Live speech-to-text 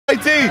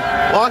DT.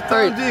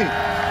 Lockdown D.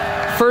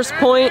 First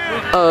point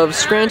of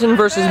Scranton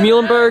versus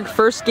Muhlenberg.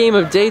 First game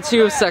of day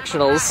 2 of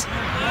sectionals.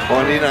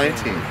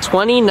 2019.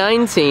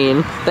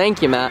 2019.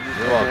 Thank you, Matt.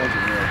 You're welcome.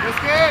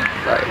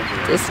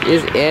 Alright, this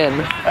is in.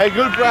 Hey,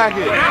 good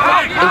bracket.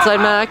 Inside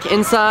Mac,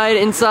 inside.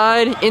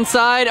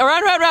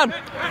 Around.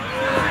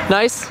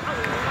 Nice.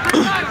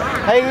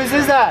 Hey, whose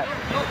is that?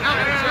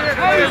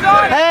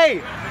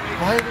 Hey!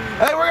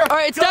 Hey, we're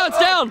Alright, it's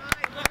down.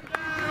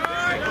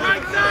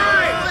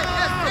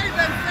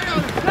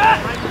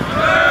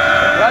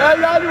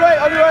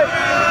 On your way.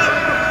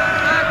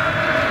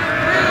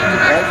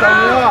 That's on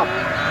you up.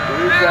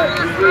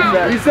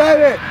 Reset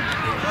it.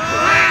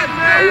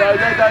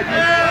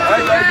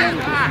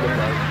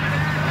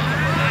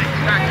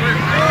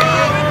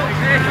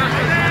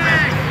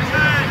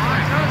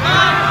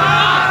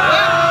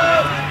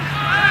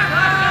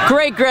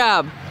 Great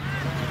grab.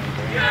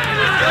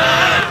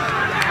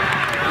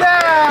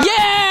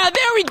 Yeah,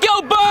 there we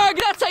go, Berg.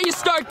 That's how you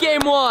start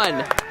game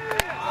 1.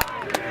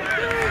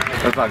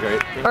 That's not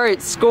great.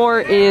 Alright,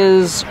 score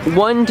is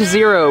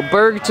 1-0.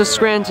 Berg to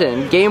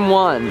Scranton. Game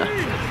 1.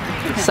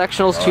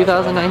 Sectionals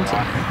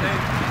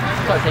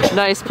 2019.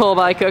 Nice pull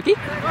by Cookie.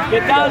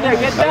 Get down there!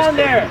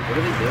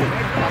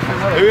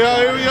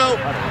 Here we go.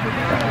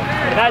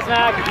 Nice,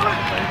 Mac.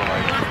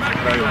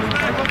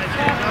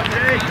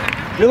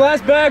 Your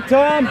last back,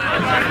 Tom.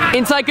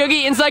 Inside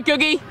Cookie. Inside.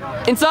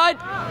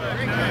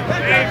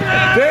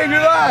 Dave,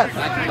 your last.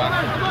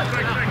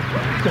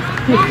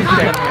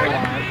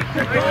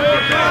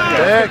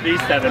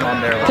 B7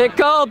 on there. Pick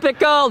called.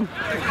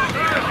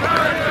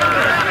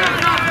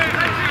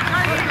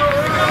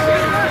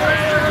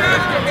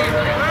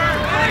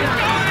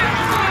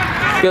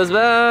 Goes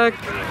back.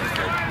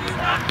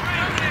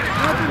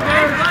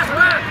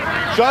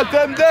 Shut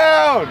them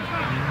down.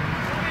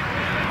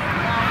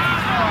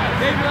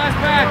 Dave, your last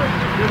back.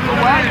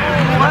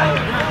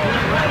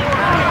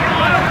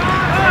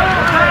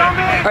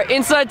 Alright,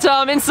 inside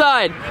Tom,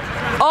 inside.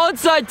 All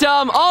inside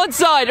Tom, all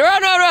inside.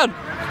 Around.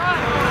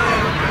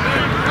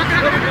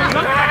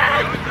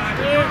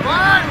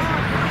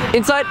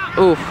 Inside.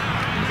 Ooh.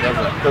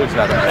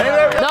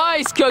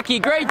 Nice, Cookie.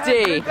 Great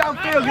D. Get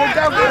downfield.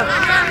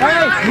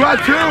 Hey, you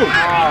got 2.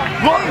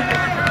 One.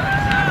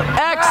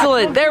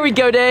 Excellent. There we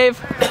go,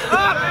 Dave.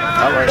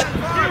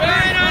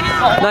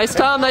 Nice,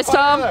 Tom.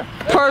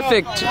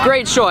 Perfect.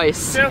 Great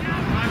choice.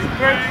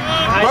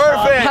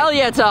 Perfect. Hell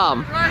yeah,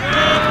 Tom. Oh,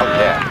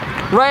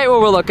 yeah. Right what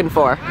we're looking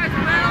for.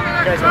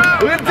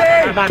 Good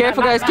Dave.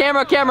 Careful, guys.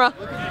 Camera.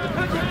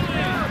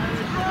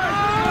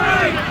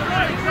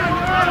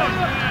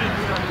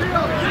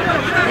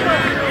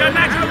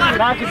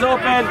 Mac is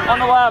open on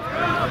the left.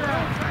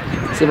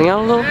 Zooming out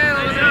a little.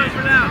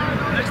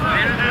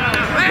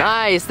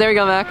 Nice. There we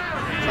go, Mac.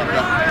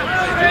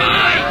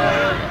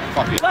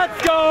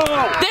 Let's go!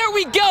 There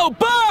we go,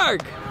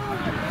 Berg!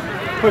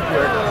 Let's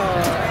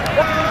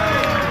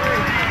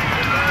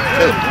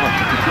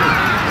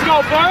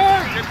go,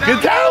 Berg!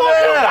 Get down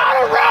there. You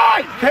gotta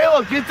run.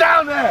 Caleb, get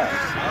down there.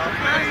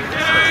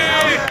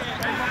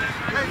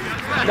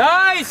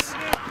 Nice!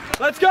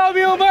 Let's go,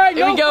 Muhlenberg!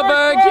 Here we go,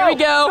 Berg. Here we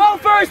go. Go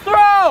first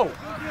throw!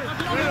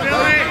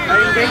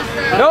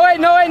 No wait!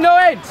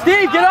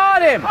 Steve, get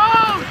on him!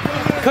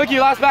 Cook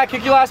your last back.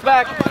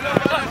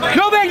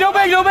 No big! No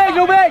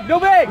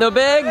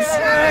bigs.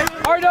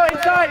 Or no,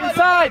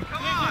 inside!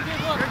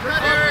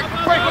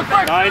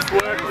 Nice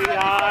work,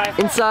 Lehigh.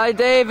 Inside,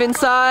 Dave.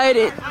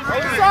 Inside.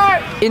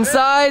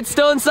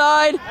 Still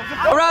inside.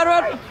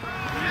 Around.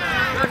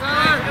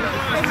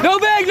 No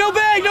big!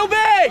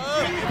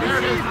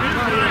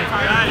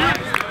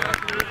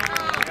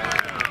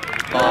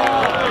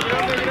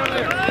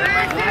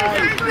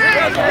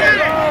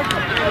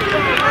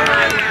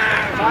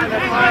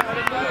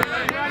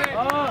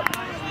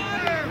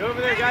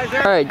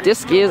 Alright,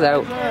 disc is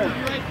out.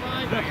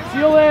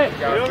 Seal it!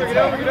 Get over. You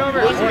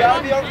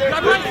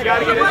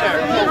gotta get in there.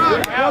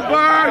 Go,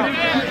 Bird! You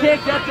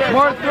can't get there.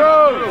 More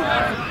through.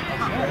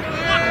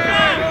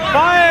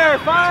 Fire!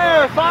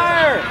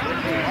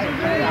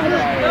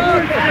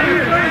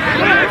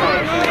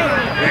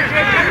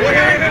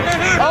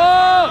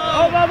 Oh!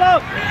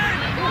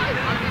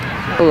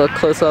 A little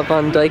close up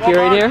on Dikey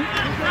right here.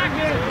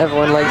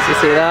 Everyone likes to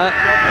see that.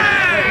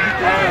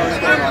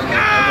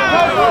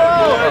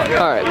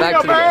 Alright,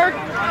 back to the game.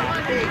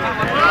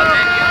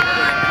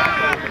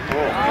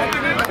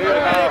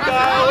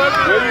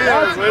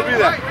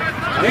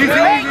 Easy, you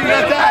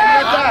got that.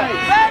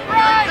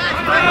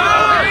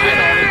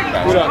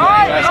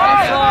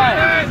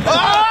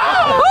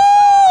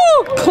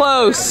 Woo!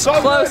 Close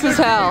as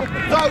hell.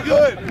 So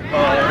good.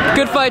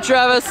 Good fight,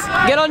 Travis.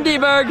 Get on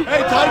D-Berg.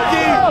 Hey,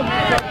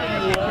 Tikey.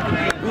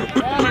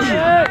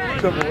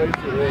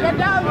 Get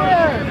down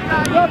there!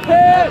 Go pit! I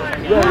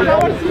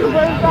want to see you bring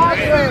back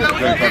there!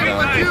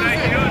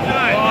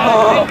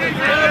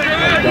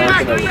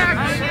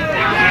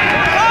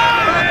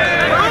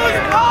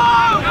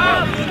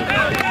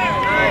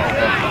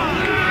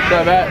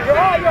 Sorry, Matt.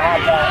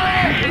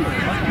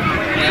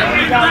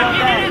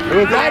 It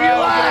was that your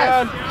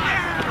last.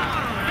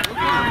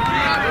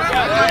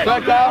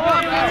 Back down.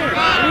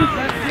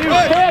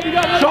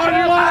 Short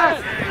and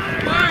last.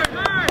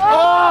 Oh!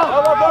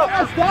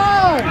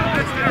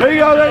 There you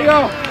go, there you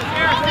go.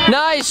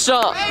 Nice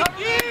shot.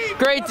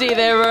 Great D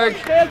there, Berg.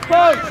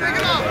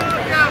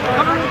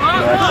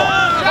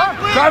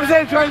 Travis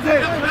in, Travis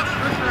in.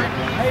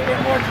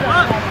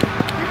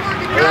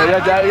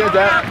 Yeah, you got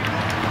that.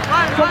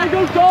 Somebody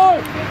go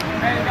guard.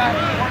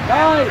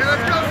 Nice.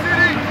 Let's go,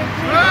 City.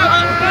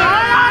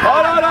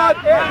 Hold on.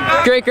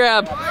 Great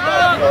grab.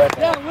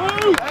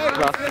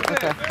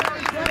 Okay.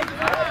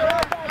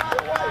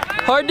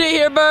 Hard D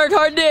here, Berg.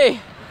 Hard D.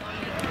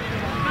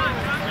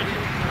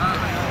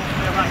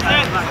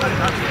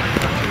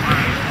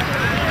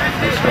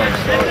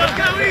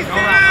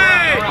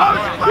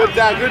 Good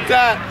dad, good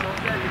dad.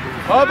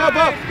 Up.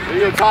 There you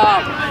go,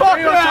 Tom. Fuck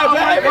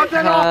yeah, baby.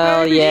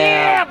 Hell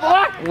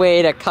yeah.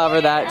 Way to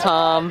cover that,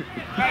 Tom.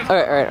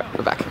 Alright,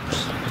 we're back.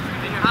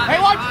 Hey,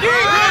 watch deep.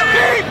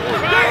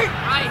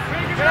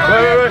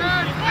 Wait.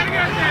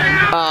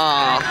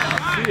 Ah,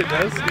 See it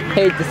does.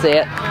 hate to see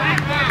it.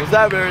 Was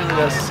that very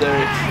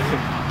necessary?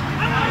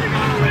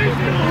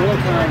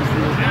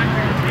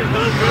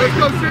 Let's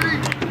go, City.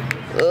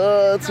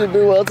 It's gonna be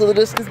well till the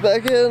disc is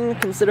back in,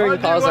 considering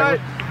pausing.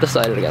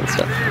 Decided against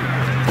it.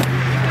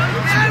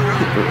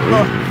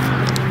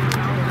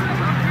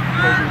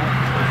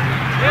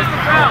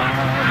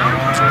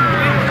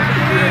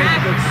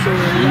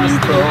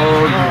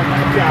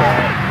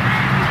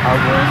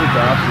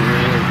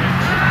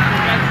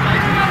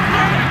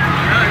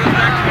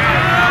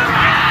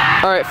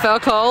 Alright, foul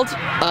called.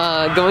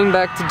 Going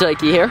back to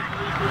Dikey here.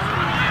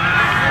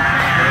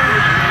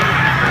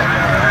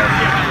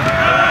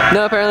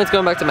 No, apparently it's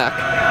going back to Mac.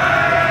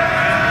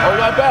 Oh,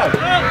 not bad.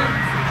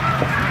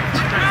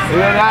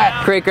 Look at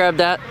that. Great grab,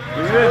 that.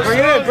 Bring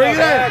it in.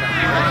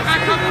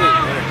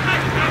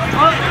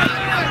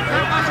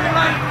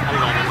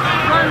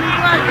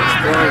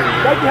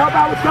 Thank you, help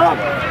out with Tom.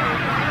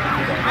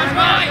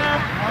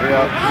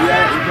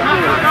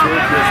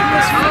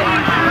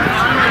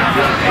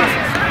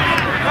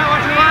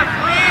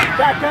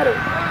 Back at it.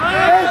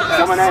 Hey,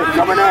 someone in.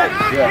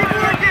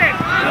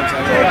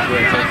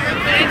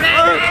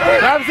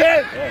 Grabs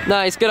it.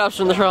 Nice, good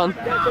option, the Tron. We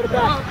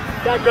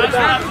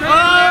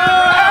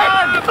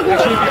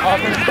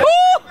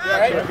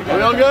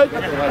all good?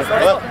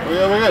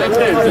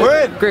 We're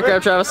in. Great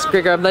grab, Travis.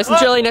 Great grab. Nice and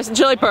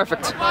chilly,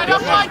 perfect.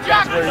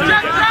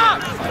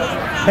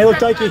 Hey, look,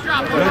 Dikey.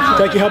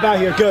 Dikey, help out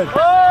here. Good.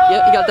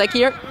 Yep, you got Dikey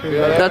here.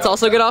 That's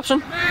also a good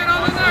option.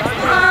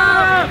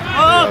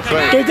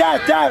 Get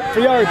that for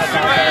yards.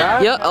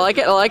 Yeah, I like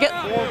it.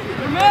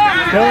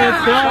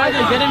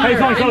 Hey,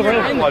 come on, tell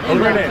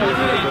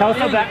us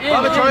about that.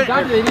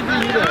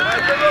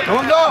 Come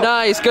on, go.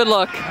 Nice, good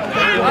luck.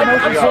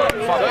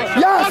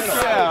 Yes.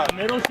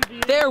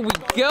 There we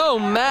go,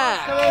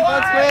 Matt.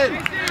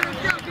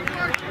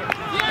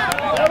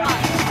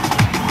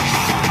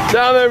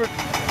 Down there.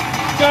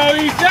 Go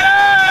easy!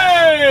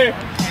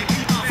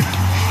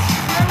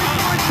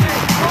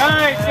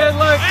 Nice, good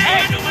look.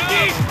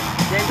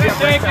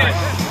 Take it.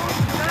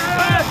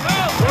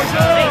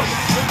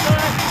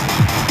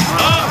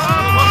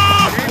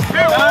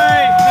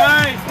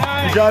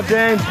 Nice. Good job,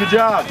 James. Good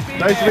job.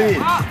 Nice lead.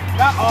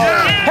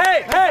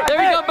 Hey! There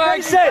we go, Berg.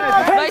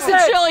 Nice and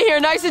chilly here,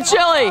 nice and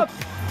chilly. Come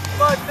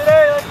on,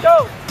 today, let's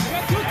go.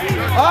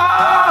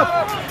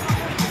 Up!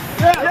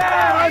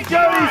 Yeah, let's go,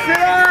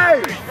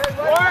 ECA!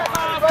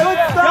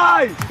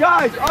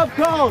 Guys, up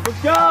close,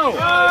 let's go!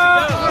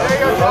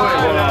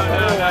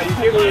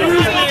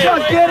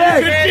 Just get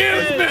it!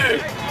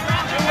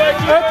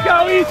 Let's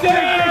go,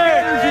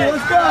 ECA!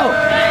 Let's go!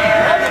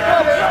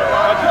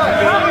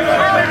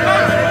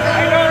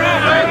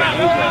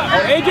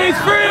 AJ's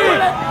free!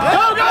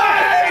 Go,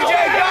 AJ,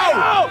 go!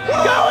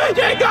 Go,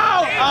 AJ, go!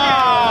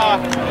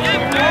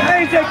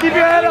 AJ, keep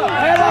your head up,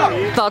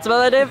 Thoughts about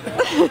that, Dave?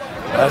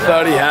 I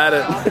thought he had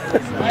it.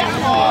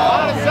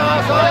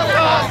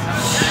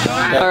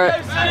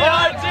 Alright.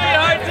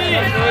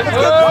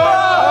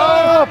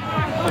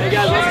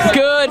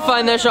 Good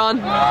find there, Sean.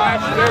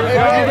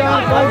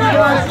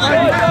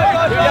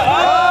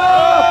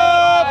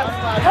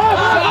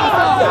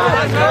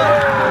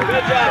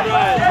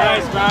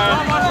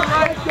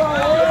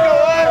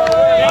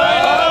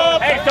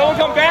 Hey, someone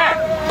come back!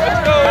 Let's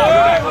go!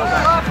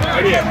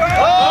 Right here.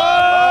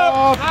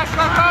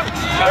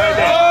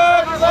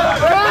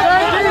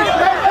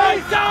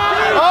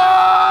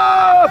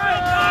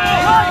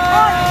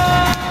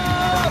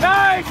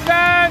 Nice,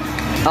 man!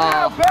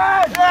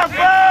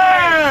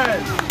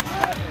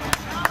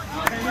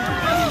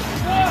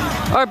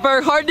 Alright,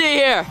 Berg, hard D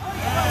here.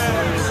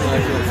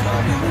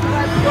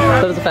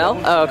 That was a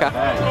foul? Oh, okay.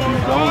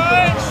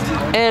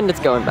 And it's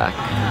going back.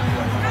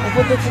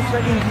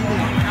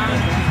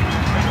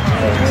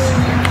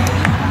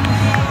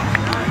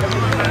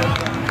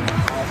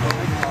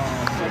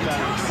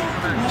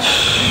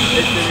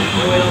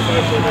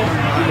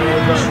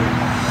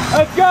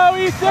 Let's go,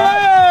 EC!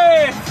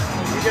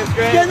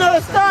 Get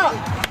another stop!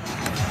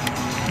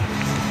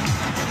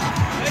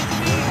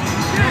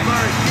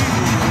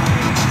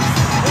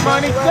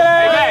 26.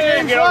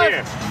 Hey, get over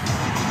here.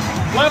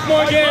 Left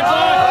more games.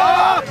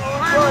 Up.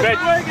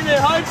 Working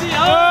it, Hunty.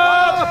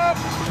 Up.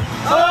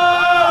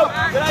 Up.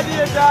 Good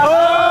idea, John.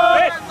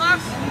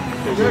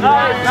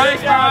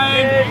 Nice,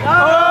 Brian.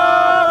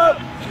 Up.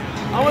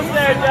 Almost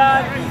there,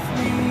 John.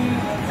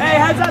 Hey,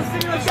 heads up,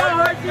 single shot,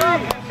 Hunty.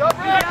 Go for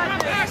it.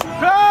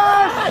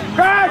 Crash!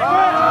 Crash!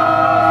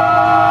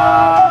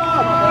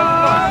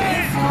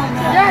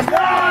 Yes!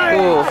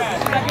 Ooh.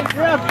 Second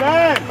trip,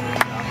 man.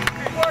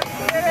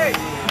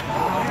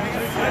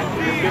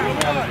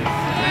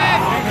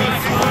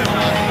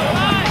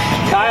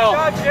 Kyle.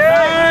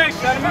 Hey,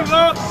 gotta move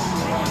up.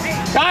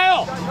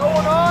 Kyle.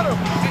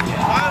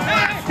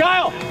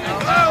 Kyle.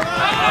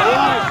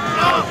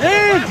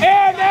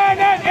 And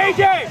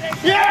AJ.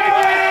 Yeah.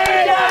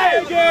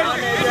 AJ.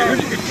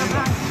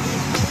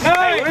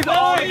 Nice.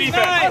 All the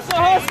defense.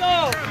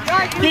 Hustle.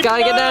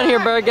 Gotta get down here,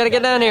 Berg. Gotta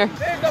get down here.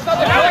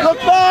 Look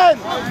fun.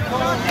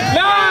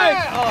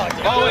 Nice.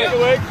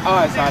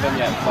 Oh, it's not in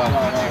yet.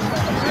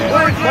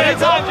 Plenty of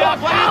time, Jeff.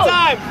 Plenty of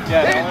time.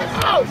 Yeah.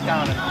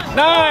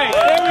 Nice.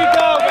 There we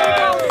go,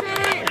 man.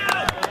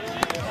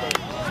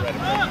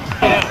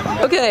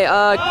 Okay,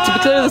 to be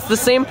clear, this is the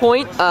same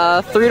point.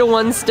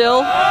 3-1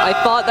 still. I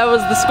thought that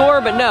was the score,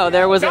 but no,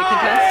 there was a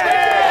contest,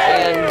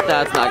 and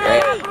that's not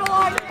great.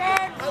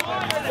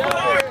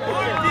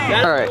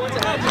 All right.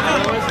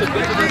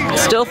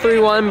 Still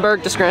 3-1,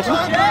 Berg to Scranton.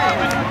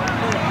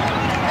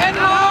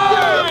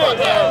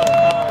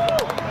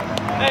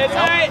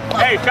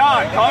 Hey,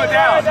 Sean, calm it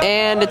down.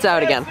 And it's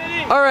out again.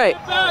 All right,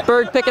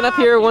 Berg picking up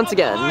here once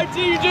again.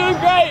 You're doing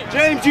great.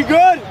 James, you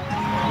good?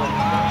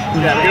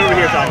 Yeah, get over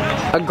here, Sean.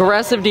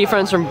 Aggressive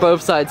defense from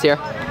both sides here.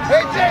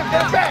 Hey, James,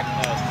 get back.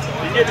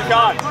 You can get the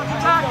shot.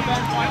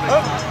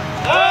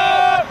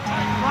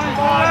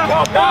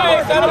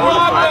 Nice, that'll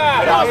block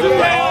that.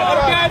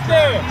 Get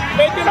there.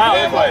 Make him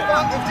play.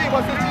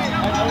 115.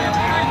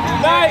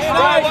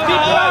 Nice,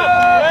 keep playing.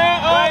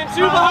 And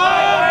two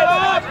behind.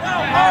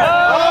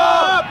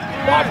 Up.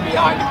 Watch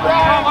behind the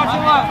ground. Watch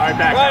your left. All right,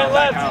 back. Right and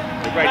left.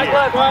 Right here.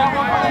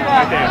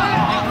 Right there.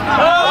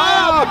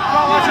 Up.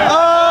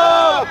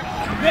 Up.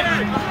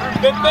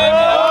 Good thing.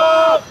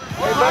 Up.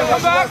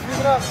 Come back.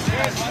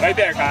 Right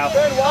there, Kyle.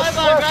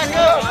 Back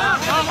up.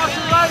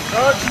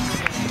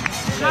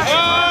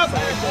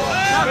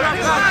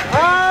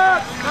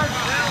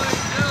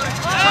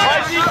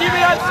 Keep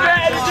it on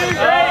straight. You're doing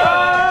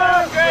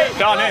great.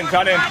 Sean in.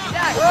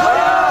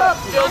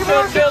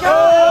 Still.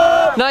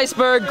 Nice,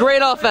 Berg.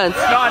 Great offense.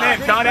 Sean in.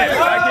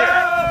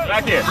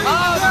 Back here.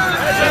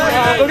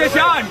 Look at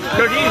Sean.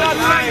 Cookie.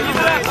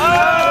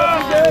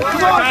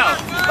 Come on.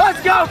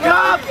 Let's go,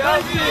 Cobb.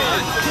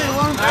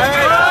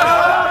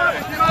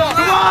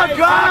 Come on,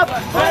 Cobb.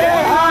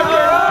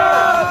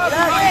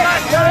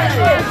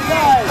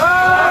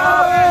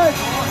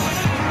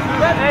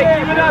 Hey,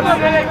 keep it up.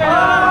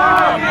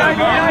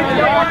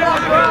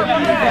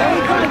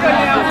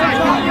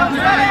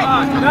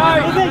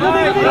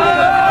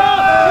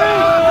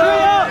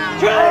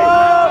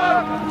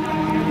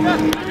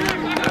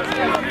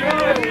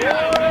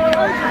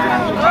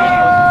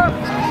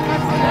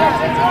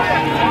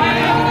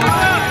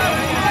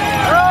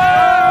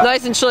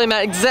 Nice and chilly,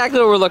 Matt. Exactly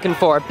what we're looking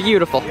for.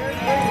 Beautiful.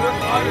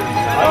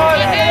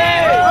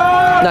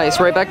 Nice.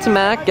 Right back to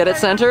Mac. Get it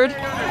centered.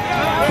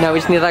 Now we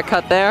just need that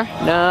cut there.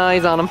 No,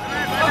 he's on him.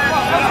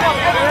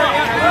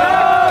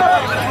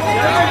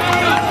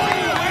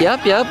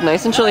 Yep.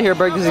 Nice and chilly here,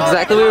 Berg. This is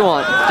exactly what we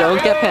want.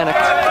 Don't get panicked.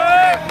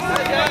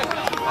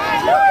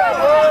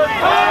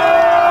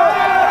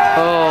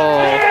 Oh.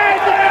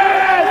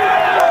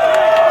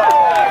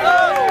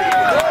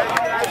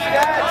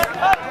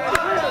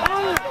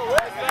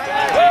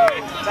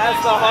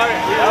 That's the heart.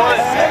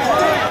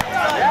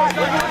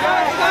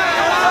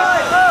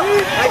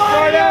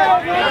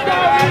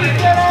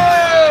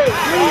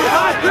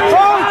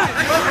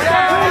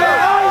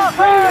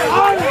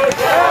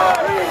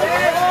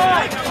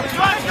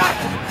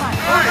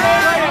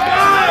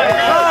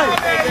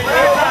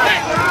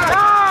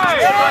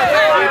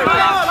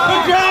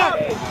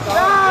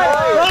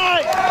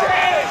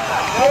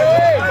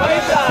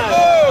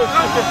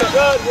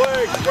 Good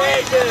work,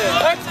 very good.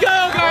 Let's go,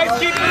 guys,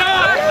 keep it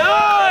up.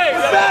 Nice.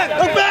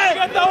 Look back.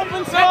 Get the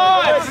open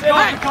spots.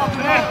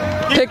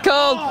 Kick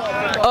called.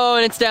 Oh,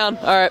 and it's down.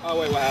 All right. Oh,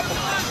 wait, what happened?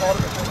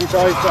 He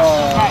probably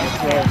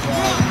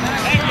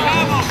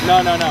No,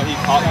 he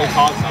caught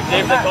something.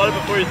 James, they caught it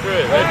before you threw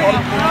it, right?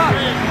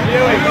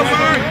 It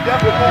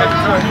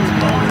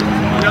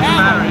doesn't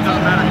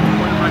matter.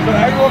 So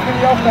everyone can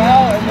yell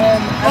foul and then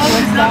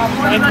everyone stops.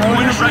 It's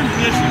point of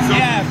recognition, so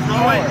if you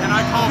throw it and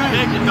I call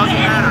pick, it doesn't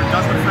matter, it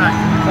doesn't affect.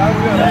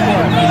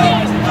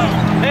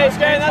 Hey,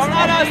 Scranton, that's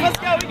not us, let's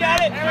go, we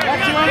got it.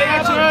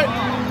 That's right.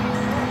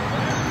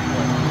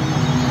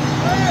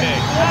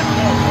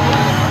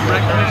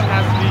 Recognition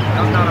has to be,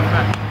 does not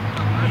affect.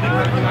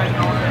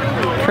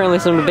 Currently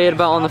some debate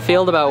on the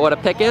field about what a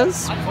pick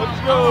is. Let's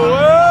go,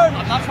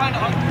 I'm not trying to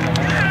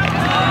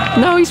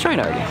argue. No, he's trying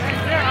to argue.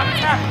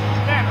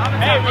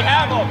 Hey, we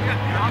have them.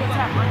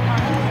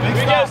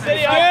 We go,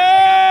 City.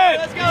 Yeah!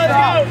 Let's go, let's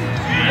go.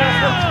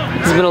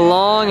 It's been a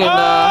long and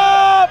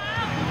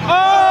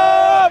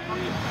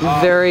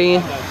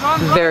very,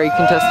 very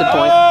contested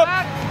point.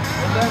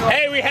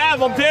 Hey, we have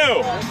them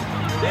too.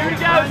 There we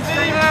go,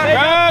 Steve.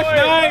 Gosh,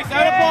 nice.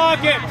 Out of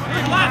pocket.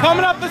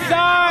 Coming up the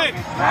side.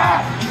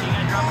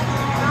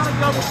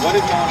 What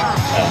is going on?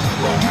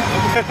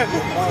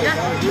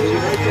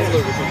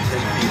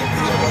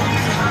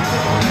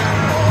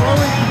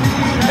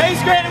 Hey,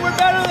 Scranton, we're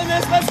better than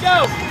this. Let's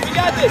go. We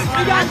got this.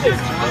 We got this.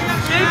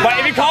 But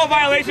if you call a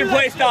violation,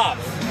 play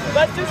stops.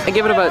 I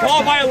give it about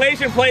Call a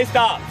violation, play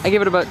stops. I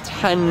give it about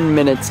 10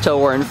 minutes till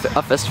we're in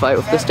a fist fight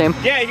with this team.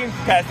 Yeah, you can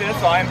test it. That's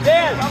fine.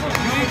 Dan.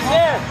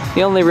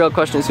 The only real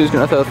question is who's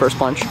going to throw the first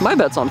punch. My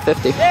bet's on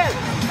 50.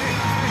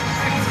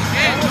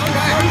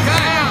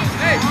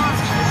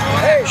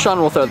 Sean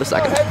will throw the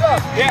second.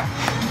 Yeah.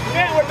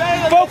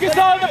 Focus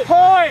on the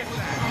point.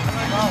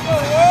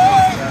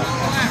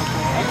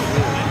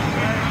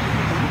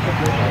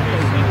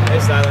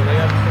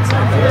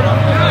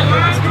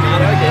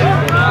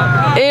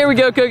 Here we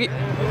go, Cookie. Here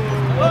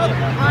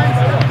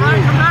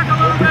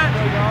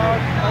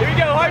we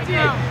go, Harty.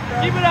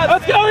 Keep it up.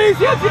 Let's go,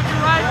 easy.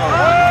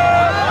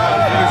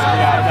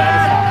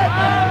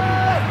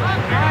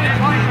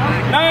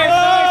 Nice.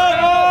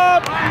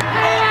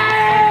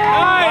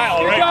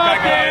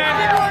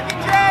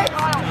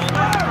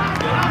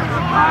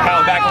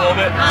 Kyle, back a little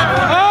bit.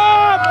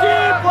 Up,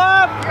 deep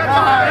left.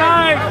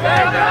 Nice.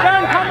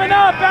 Ben coming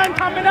up, Ben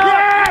coming up.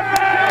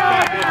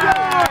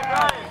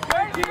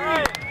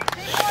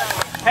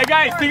 Hey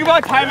guys, think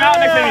about timeout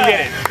next time you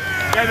get it.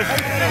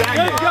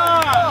 Good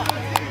job.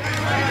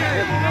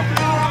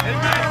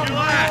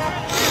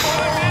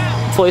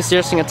 Fully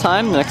suggesting a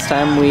time the next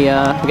time we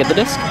get the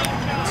disc.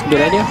 It's a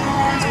good idea.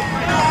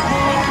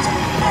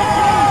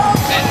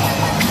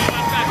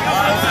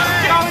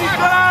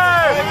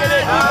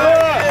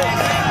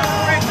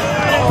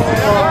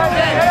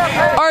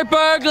 Alright,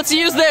 Berg, let's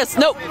use this.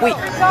 Nope, wait.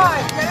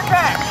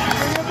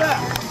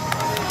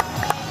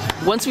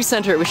 Once we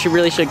center it, we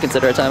really should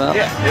consider a timeout.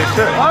 Yeah, it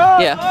should.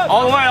 Yeah.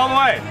 All the way, all the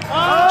way.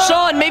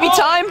 Sean, maybe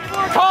time?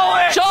 Call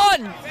it.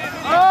 Sean!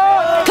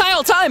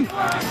 Kyle, time!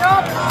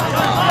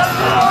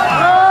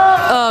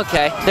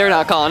 Okay, they're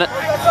not calling it.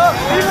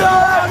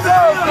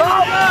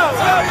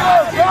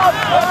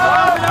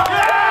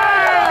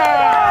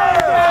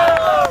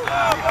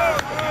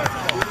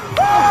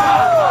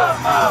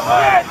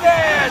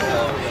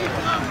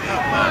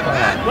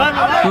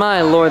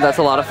 My lord, that's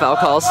a lot of foul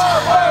calls.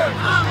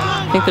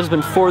 I think there's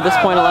been 4 at this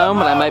point alone,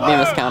 but I might be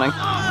miscounting.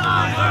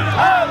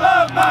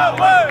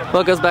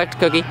 Well, it goes back to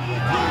Cookie.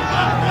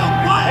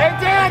 Hey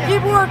Dan,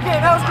 keep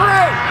working. That was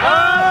great.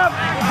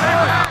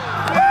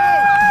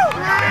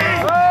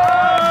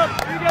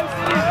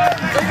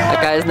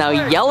 That guy is now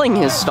yelling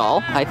his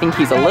stall. I think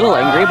he's a little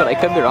angry, but I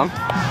could be wrong.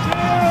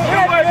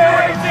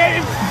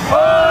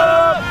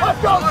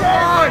 Let's go,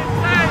 Dan.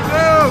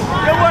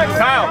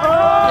 Kyle.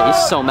 Yeah,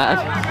 he's so mad.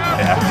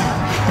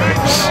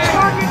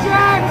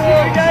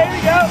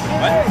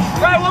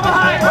 Right, one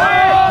behind.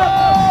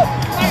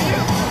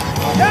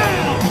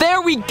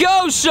 There we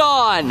go,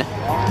 Sean!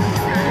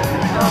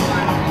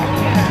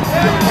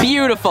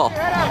 Beautiful.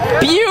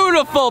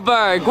 Beautiful,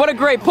 Berg. What a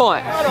great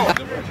point.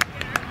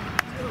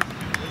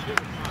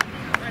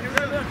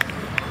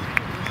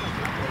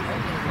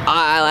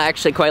 I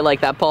actually quite like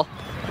that pull.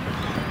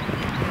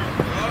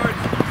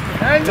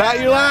 That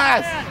your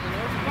last.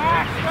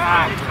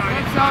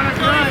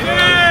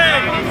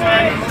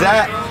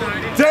 That,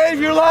 Dave,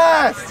 your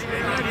last.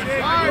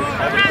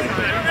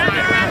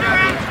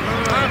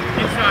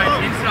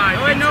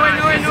 Inside. No,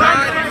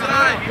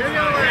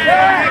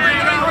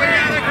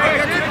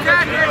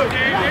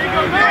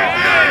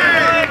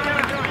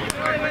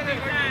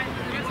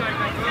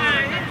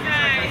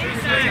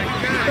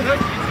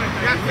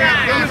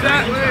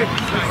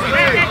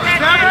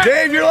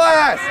 Dave, your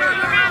last.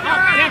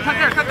 Dan,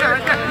 cut there,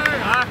 right there.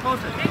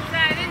 Closer.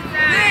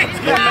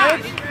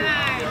 Inside.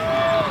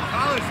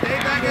 Stay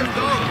back and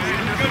go.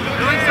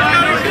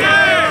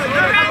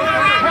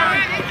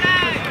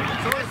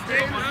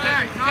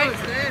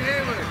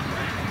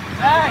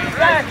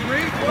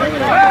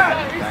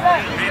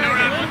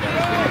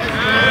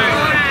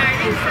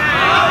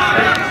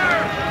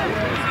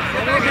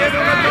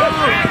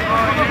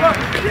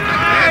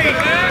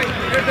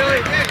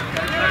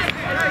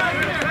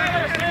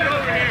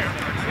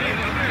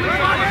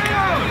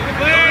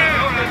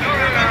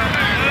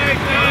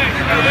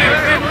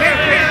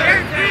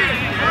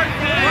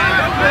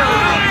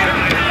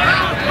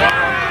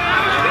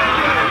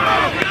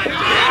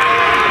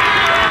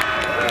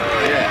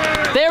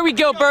 There we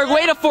go, Berg.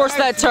 Way to force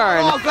that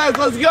turn. Offense,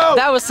 let's go.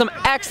 That was some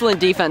excellent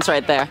defense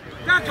right there.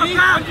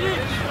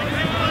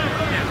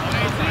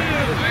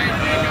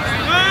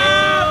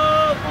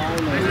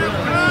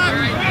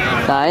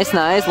 Nice,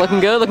 nice. Looking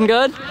good, looking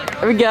good.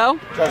 There we go.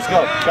 Let's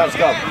go. Let's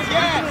go.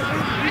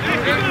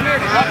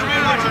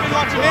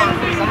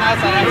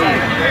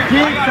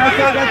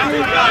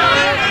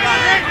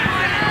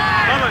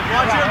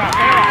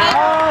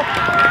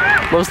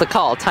 What was the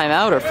call?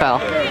 Timeout or foul?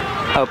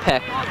 Oh,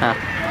 pick. Huh.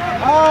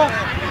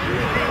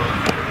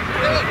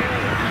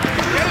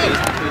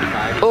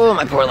 Oh,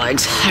 my poor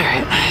legs. All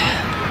right.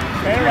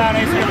 Stay around,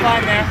 Ace. You're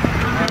fine there.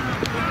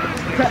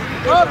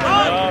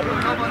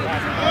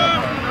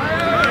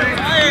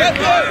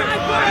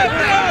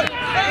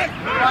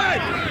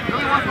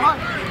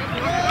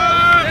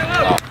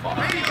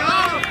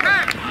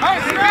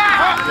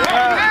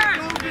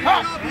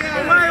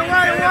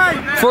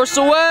 Force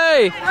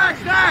away!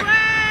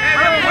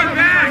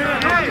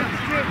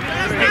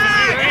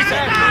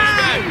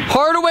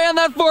 Hard away on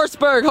that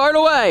Forsberg, hard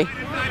away!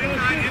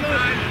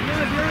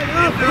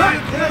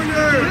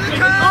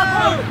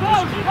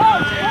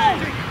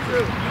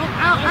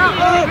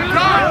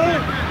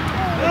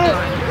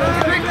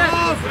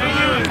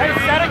 Hey,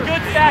 set a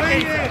good stack,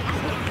 Ace.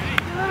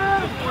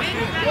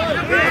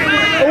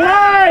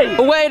 Away!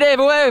 Away, Dave,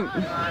 away!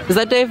 Is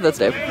that Dave? That's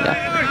Dave,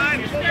 yeah.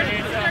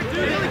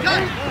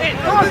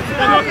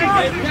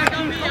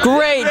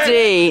 Great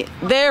D!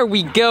 There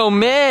we go,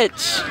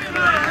 Mitch!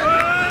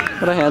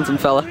 What a handsome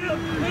fella.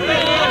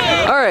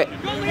 Alright.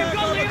 Someone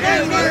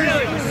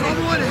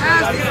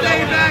has to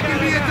stay back and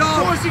be a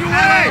dog. Forcing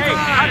away!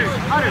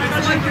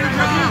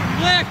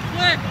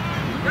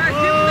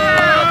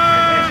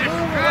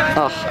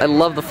 Oh, I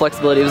love the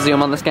flexibility of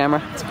zoom on this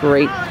camera. It's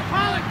great.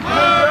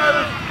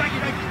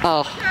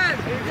 Oh.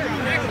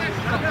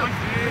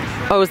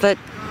 Oh, is that...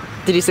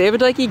 Did he save it,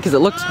 Dikey? Because it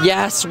looked...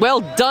 Yes!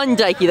 Well done,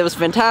 Dikey! That was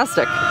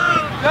fantastic.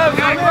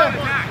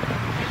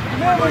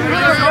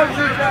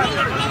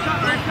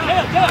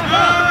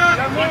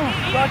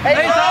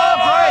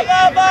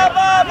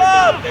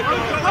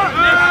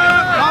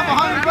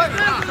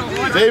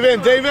 Dave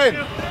in, Dave in.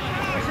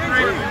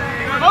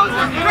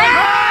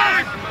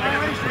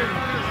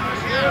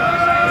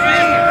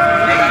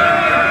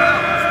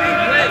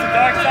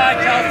 Dark side,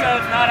 Kelso,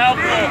 it's not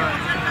helpful.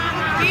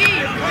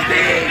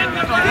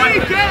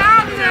 Steve, get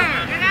out of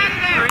there! Get out of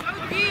there! Go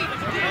deep!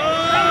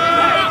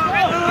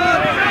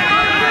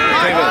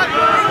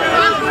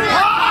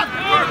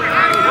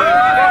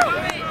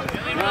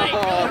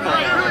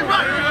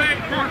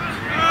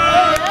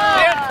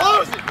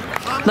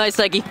 Nice,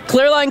 Dikey.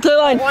 Clear line, clear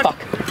line. Fuck.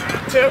 2,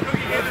 3.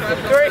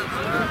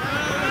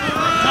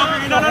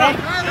 No. 2,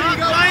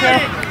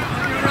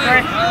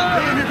 3,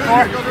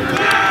 4.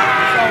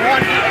 So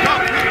 1,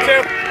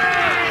 2,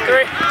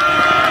 3.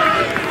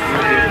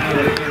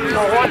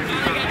 So 1,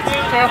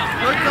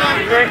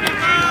 2,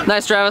 3.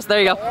 Nice, Travis.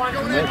 There you go.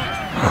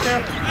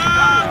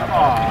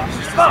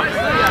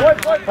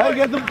 Hey,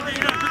 get them.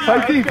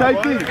 Tight D,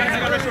 tight D.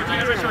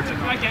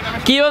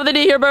 Keep up the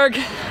D here, Berg.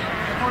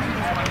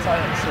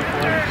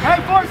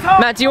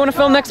 Matt, do you want to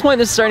film next point?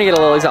 This is starting to get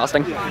a little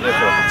exhausting.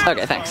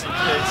 Okay, thanks.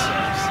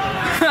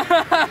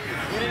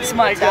 That's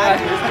my guy.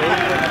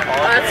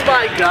 That's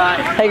my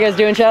guy. How you guys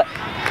doing, chat?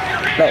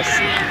 Nice. Is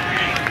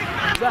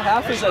that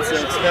half or is that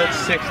 6? That's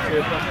 6,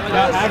 too.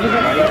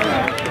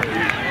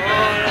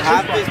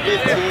 Half is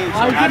 15.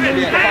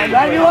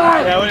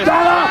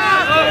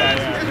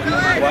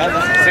 What?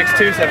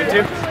 6'2",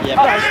 7'2"? Yeah.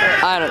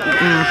 I don't...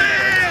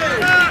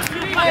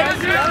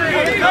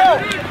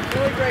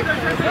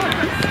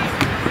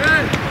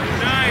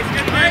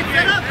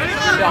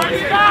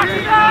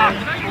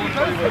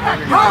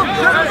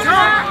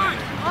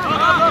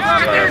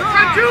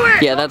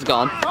 Yeah, that's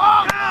gone.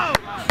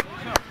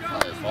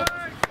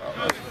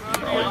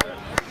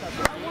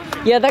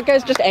 Yeah, that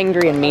guy's just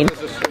angry and mean.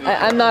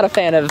 I'm not a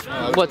fan of...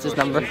 What's his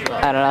number?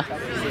 I don't know.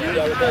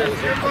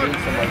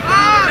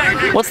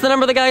 What's the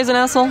number of the guy who's an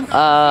asshole?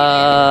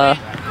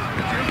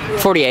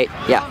 48.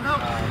 Yeah.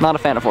 Not a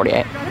fan of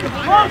 48.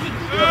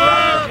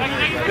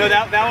 No,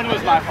 that one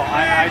was my fault.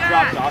 I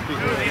dropped off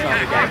because I saw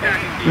the guy.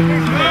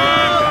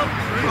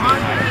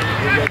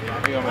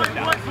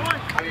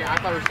 I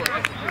thought it was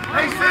like...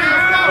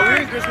 We were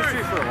in Christmas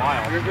tree for a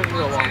while. We were good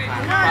for a long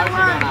time. I was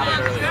going out of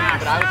it earlier,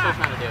 but I was still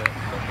trying to do it.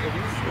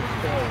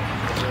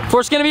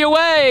 Force gonna be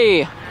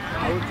away!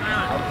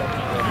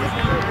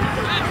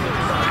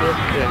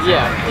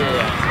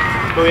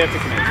 Yeah. But we have to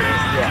commit to it.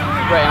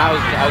 Yeah. Right, I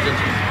was in. I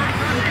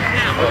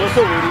was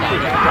also rooting for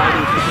this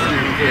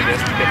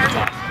to get the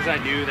toss. Because I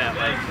knew that,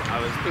 like, I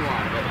was...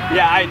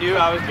 Yeah, I knew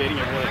I was baiting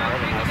it really hard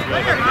and I was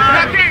really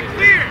hoping.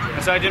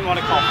 And so I didn't want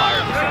to call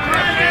fire this time.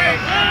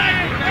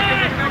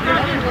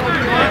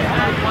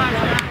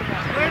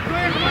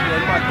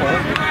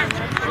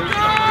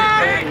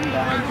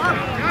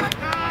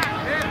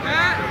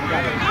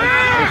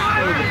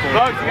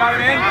 Bugs, you got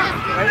him in? I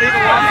leave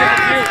a long time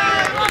to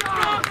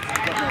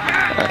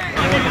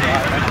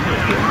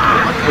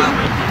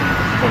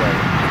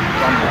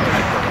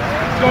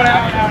Going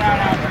out.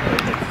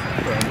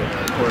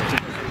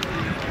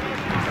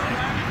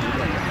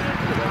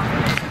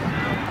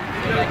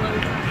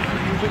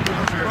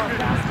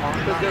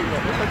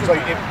 So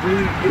it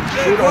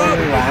should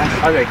only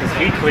last. Okay, because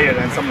he cleared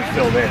and someone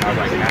filled in. I was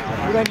like,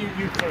 now. Well, then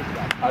you close it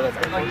up. Oh, that's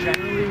And like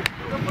generally,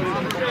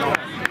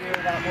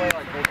 that way,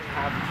 like they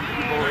have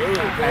people,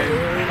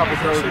 and a couple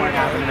throws might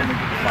happen, and then we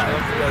get the fire.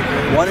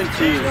 1 and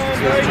 2.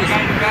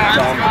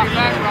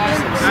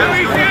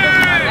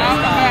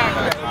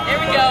 Here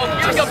we go. go.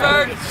 Here we go,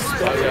 Bird.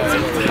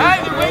 Hey,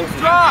 the wings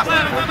drop.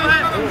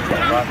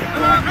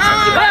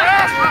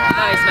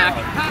 Nice, Mac.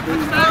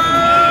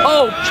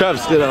 Oh,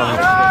 Travis did it.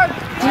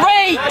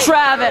 great,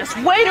 Travis.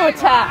 Way to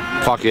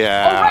attack. Fuck Oh, right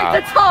yeah.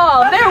 to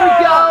Tom. There we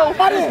go.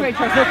 That is great,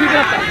 Travis. No, keep it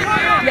up there.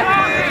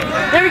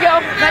 Yeah. There we go.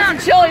 Nice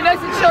and chilly. Nice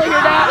and chilly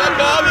here now.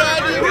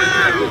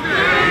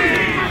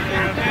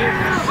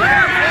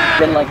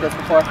 Been like this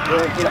before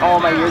in all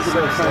my years of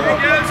it.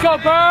 Let's go,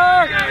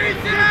 Bird! What do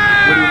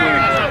you mean?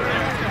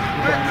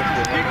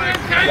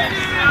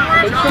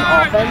 Patient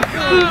offense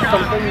is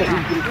something that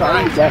we've been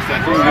trying to get for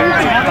 3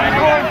 years.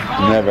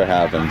 Never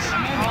happens.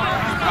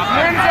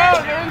 Hands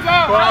out, hands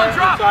out.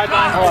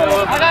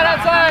 I got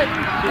outside.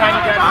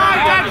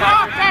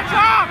 That's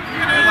up.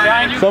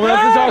 Someone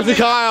else to talk to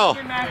Kyle.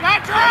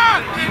 That's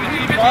up.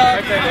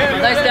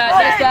 Nice stat,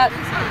 nice stat.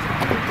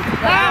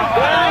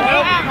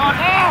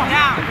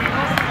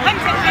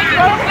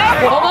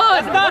 Hold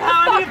on!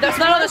 That's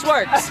not how this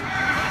works.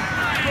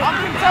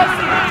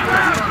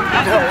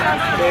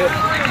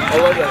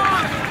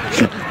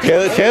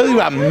 Caleb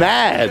got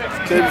mad.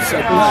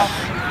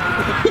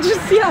 He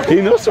just, yeah.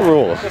 He knows the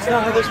rules. That's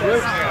not how this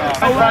works.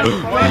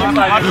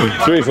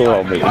 Three's a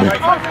little mean.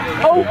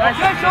 Oh!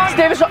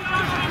 Davis shot.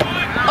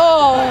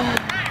 Oh!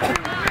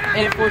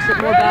 And it forced it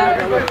more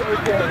back.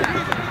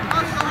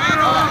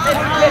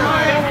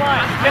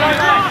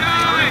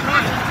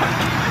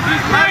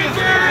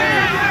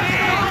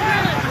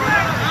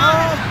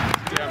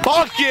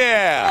 Fuck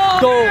yeah!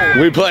 Goal.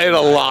 We play it a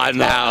lot in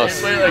the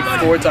house. Like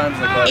 4 times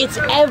in the class. It's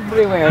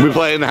everywhere. We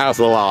play it in the house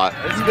a lot.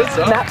 It's a good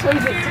song. Matt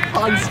plays it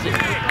constant.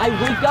 I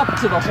wake up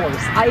to the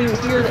horse. I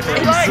hear that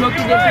he's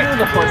smoking and hear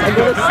the horse. I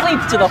go to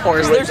sleep to the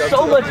horse. There's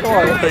so much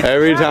horse.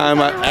 Every time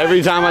I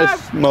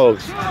smoke,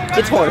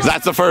 It's horse.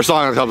 that's the first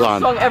song that comes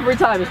on. Song every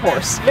time is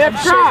horse. I'm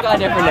sure it's got a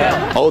different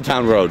name. Old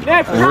Town Road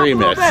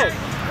remix.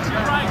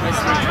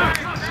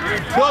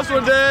 Close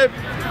one, Dave.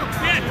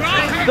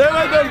 Stay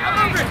with him.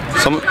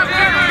 Some. Go.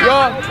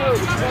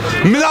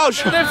 No.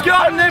 Let's go, let's go,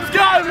 let's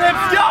go.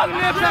 Let's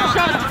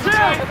go.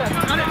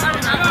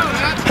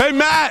 Hey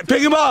Matt,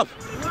 pick him up.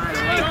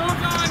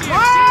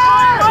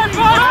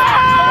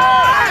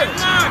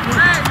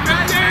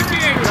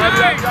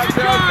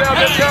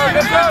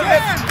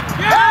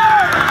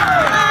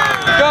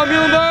 Go,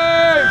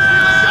 Muhlenberg.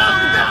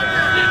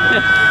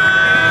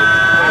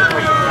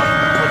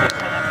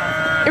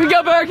 Here we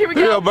go, Berg. Here we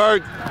Here you go. go,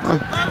 Berg.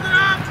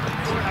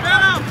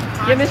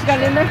 Get Mitch got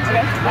in there.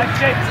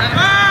 Okay.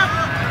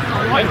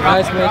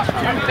 Nice, Mitch.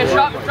 Fish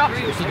drop, drop.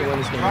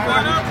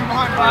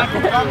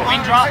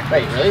 Wing drop.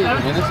 Wait, really?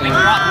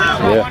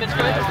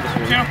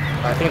 Yeah.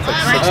 I think it's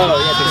like 6. Oh,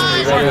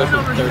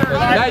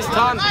 yeah. Nice,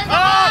 Tom.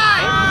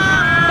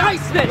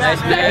 Nice, Mitch.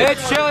 Nice, Mitch,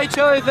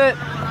 chilly fit.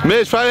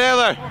 Mitch, try the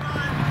handler.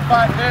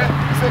 5,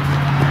 6,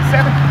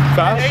 7.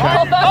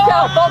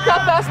 Ball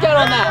top fast count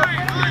on that.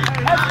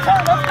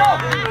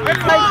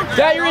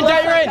 Dad, you're in.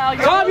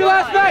 Tom, your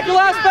last back.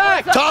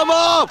 Tom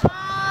up.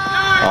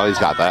 Oh, he's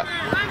got that.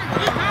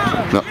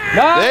 No.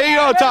 There you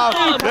go, Tom.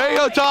 There you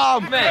go,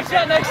 Tom. Next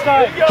time.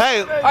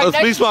 Hey, let's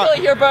be smart.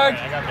 Here, Berg.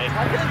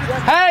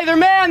 Hey, they're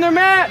man.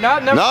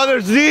 No,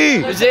 there's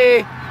Z. Z.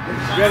 We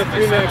got a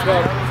 3-minute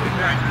clock.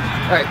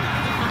 Alright.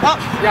 Oh,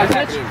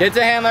 Hit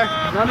the handler.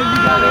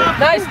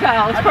 nice,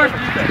 Kyle. It's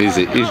perfect.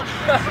 Easy. Nice.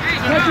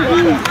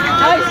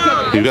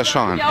 You got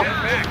Sean.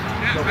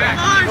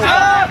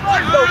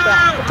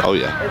 Oh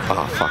yeah.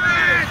 Oh fuck.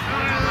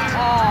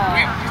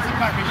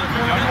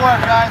 Good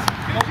work, guys.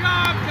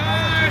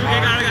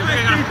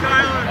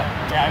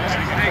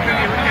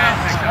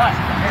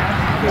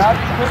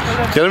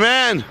 Get him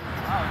in.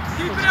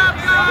 Keep it up,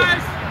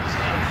 guys.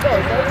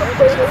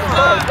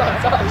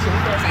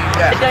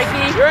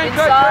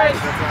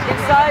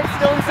 Inside,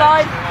 still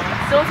inside.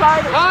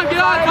 Tom,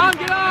 get on. Yep. Nice,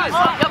 good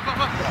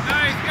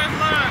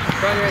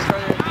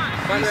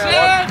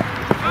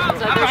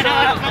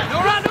luck. No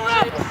run.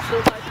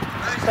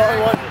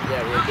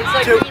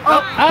 Inside, green,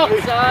 up,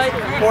 inside.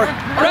 4.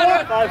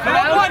 Run.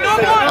 No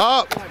more.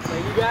 Up.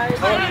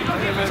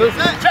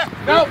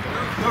 No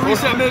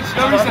reset, Mitch.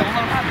 No reset.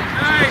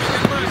 Nice,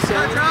 good luck.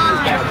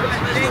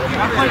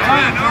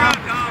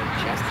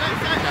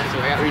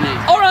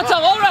 All round,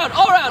 Tom. All round.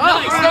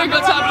 Nice. There you go,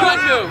 Tom.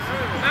 Good move.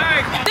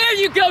 There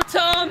you go,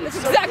 Tom. That's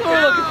exactly what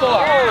we're looking for.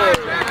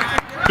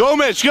 Go,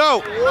 Mitch.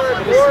 Go.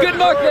 Good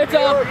mark there,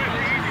 Tom.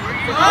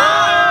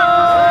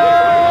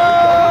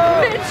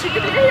 Mitch, you're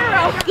gonna be a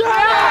hero.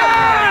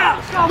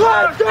 Yeah!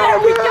 There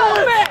we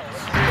go, Mitch.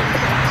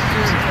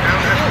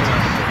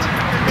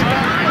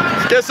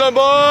 Get some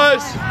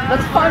boys.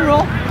 That's a fun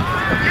roll.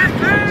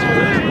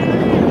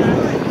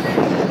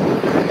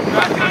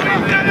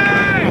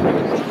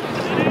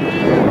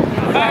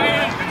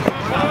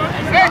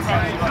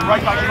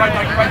 Right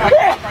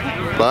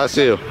back. Bless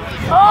you.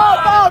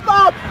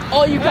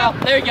 Oh, you go.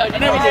 There you go. You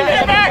never did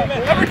it.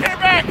 Never came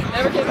back.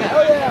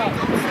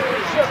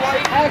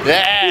 Oh,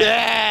 yeah.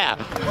 Yeah.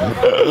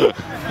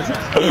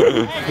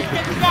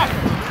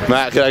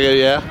 Matt, can I get a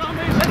yeah?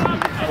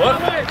 What?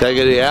 Can I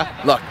get a yeah?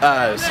 Look,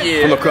 eyes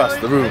from across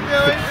the room.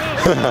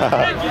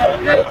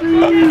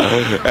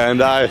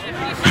 And I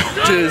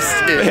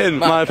Just in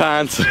my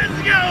pants. I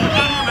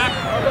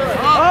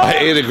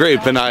ate a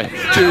grape and I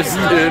just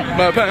in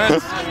my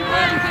pants.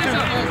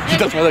 She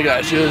does my leg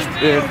out. Just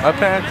in my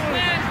pants.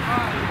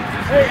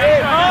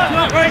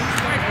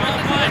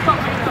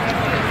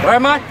 Where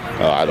am I?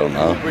 Oh, I don't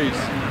know.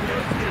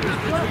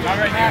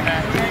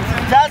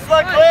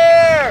 Tesla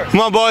clear!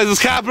 Come on, boys, let's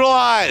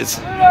capitalize.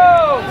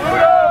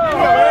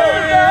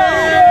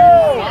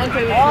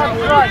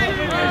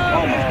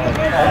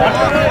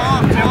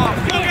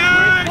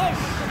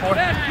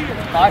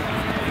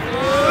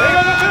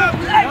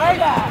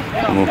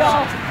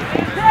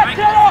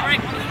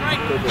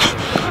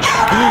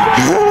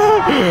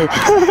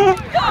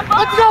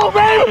 Let's go,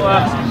 baby! To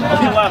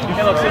the left,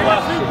 Caleb, to the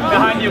left.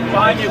 Behind you,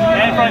 and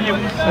in front of you. In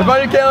front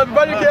of you, Caleb. In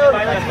front of you, Caleb.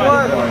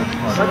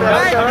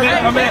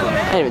 Come in. I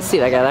didn't even see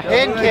that guy there.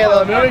 In,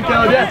 Caleb. Come in,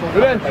 Caleb. Yeah,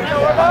 come in.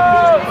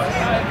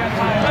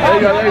 There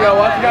you go, there you go.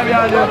 Watch the guy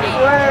behind you.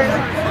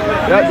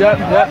 Yep.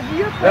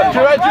 To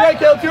your right,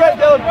 Caleb. To your right,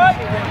 Caleb.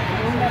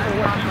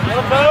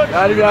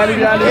 Behind you.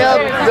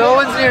 Caleb, no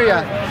one's near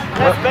you.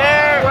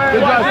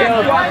 Good job,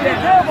 Caleb.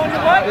 Yep.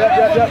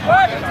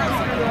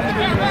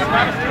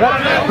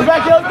 Move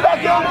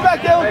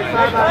back, Caleb.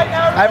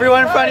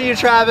 Everyone in front of you,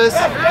 Travis.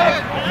 Good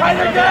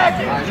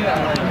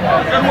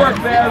work,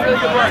 man. Really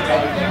good work.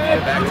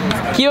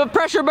 Keep up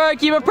pressure, Berg.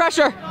 Keep up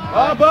pressure.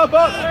 Up.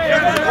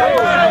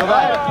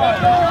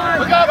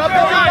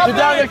 Get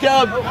down there,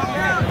 Caleb.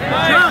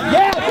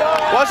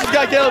 Watch this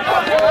guy, Caleb.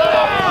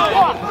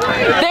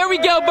 There we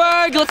go,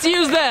 Berg. Let's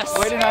use this.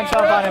 Waiting on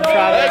jump on him,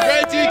 Travis.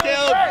 Great team,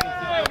 Caleb.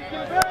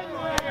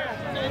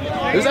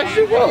 It was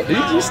actually well. He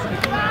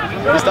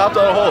stopped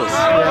all the holes.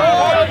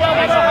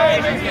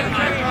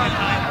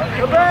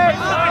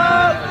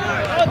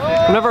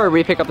 Whenever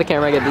we pick up the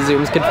camera, I get the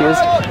zooms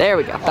confused. There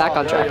we go. Back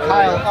on track.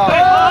 Kyle,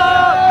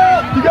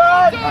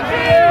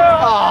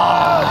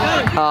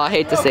 Oh, I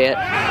hate to see it.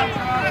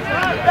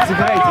 It's a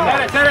good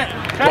idea.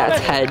 That's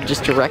head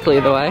just directly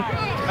in the way.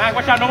 Mac,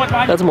 watch out, no one's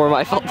behind you. That's more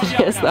my fault than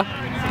his, though.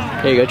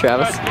 There you go,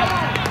 Travis.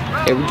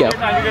 Here we go.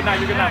 You're good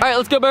now. All right,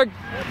 let's go, Berg.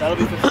 That'll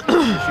be for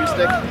shoe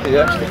stick.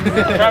 Yeah.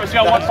 Travis, you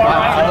got one far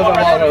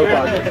behind.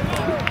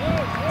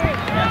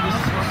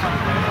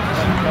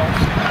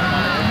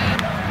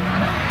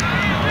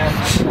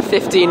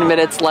 15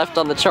 minutes left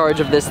on the charge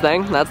of this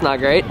thing. That's not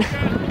great. Was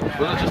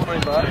it just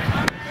 25?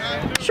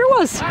 Sure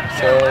was. So,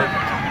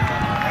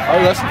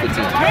 probably less than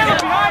 15.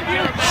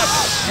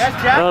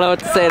 I don't know what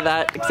to say to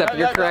that, except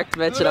you're correct,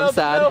 Mitch, and I'm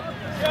sad.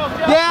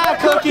 Yeah,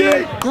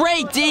 Cookie!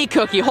 Great D,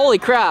 Cookie. Holy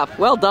crap.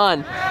 Well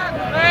done.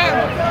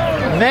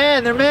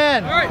 Man, they're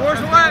man.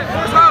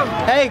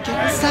 Hey, get in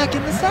the sack,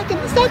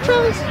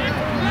 Travis.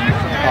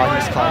 Oh,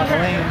 he's caught in the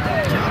lane.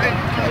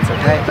 It's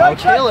okay. Oh,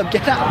 Caleb,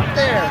 get out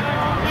there.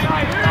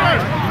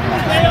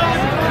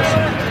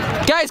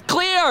 Guys,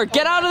 clear!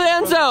 Get out of the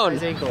end zone!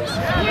 His ankles.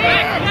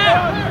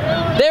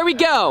 There we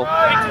go!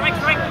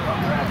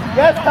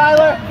 Yes,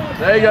 Tyler.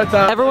 There you go,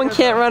 Tom. Everyone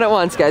can't run at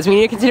once, guys. We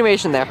need a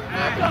continuation there.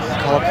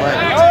 Call a play.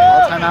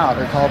 Call a timeout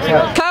or call a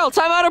play. Kyle,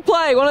 timeout or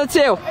play? One of the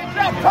two.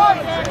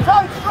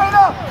 Straight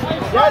up!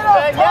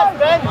 Yes,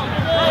 Ben.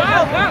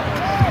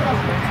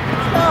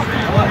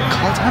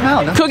 Call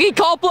timeout. Cookie,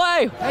 call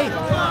play! Hey.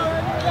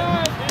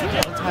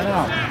 Call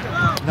timeout.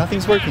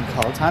 Nothing's working.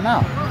 Call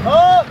timeout.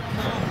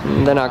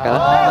 They're not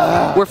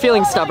gonna. We're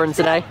feeling stubborn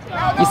today.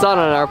 You saw it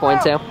on our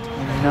point, too.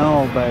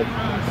 No, but...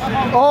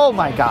 Oh,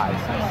 my God.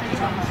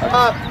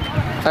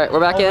 Alright,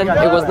 we're back in.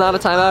 It was not a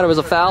timeout, it was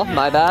a foul.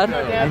 My bad.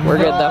 We're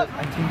good, though.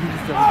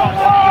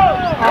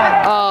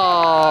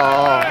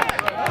 Oh.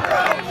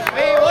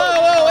 Wait,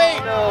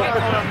 wait.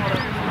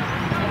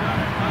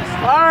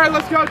 All right,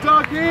 let's go,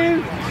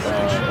 doggies.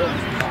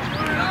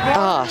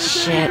 Oh,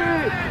 shit.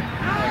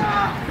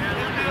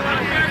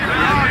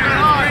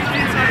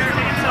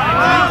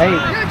 Hey,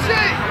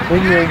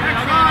 wing.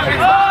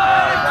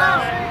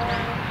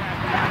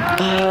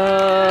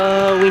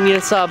 We need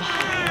a sub.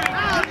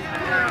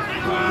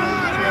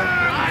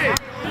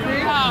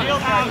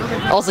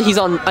 Also, he's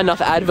on enough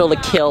Advil to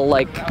kill,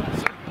 like,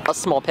 a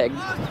small pig.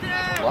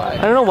 I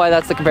don't know why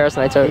that's the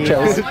comparison I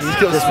chose. He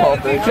kills small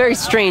pig. Very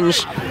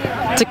strange.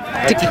 A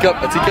teacup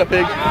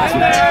pig?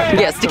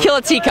 Yes, to kill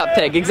a teacup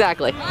pig,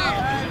 exactly.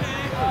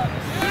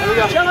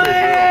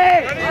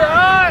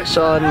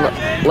 Sean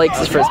likes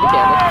his frisbee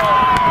candy.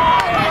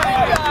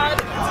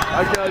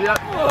 Okay, yep.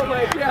 On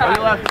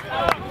your left.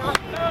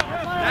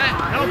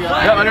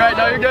 Yep, on your right.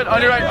 No, you're good.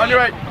 On your right.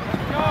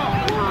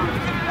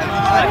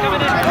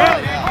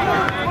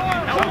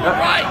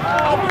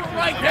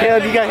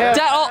 Caleb, you got hit.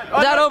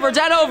 Dad over.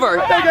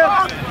 You're good.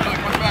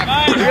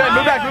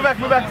 Move back.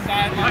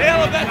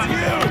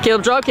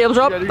 Caleb drop.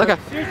 Okay.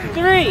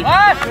 Three!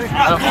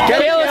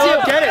 Caleb, it's you.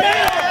 Get it.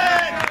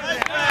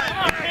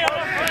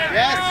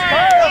 Yes!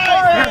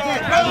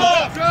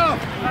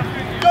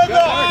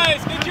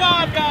 Guys, good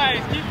job,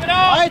 guys! Keep it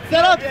up! Alright,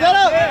 set up!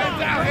 Hands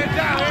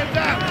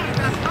down!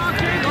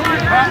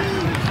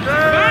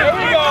 There we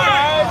go,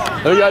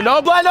 guys! There you go.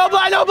 No blind.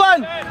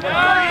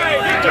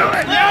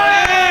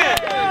 Yeah!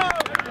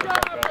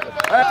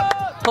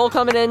 Pull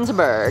coming into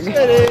Berg.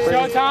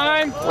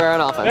 Showtime. We're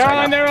on offense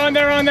right now.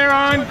 They're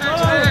on.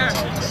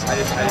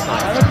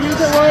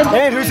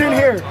 Hey, who's in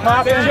here?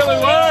 Chili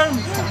worm.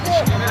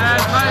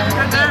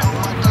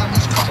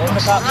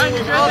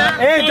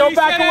 Hey, don't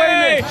back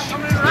away, Mitch.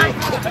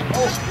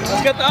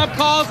 Let's get the up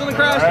calls in the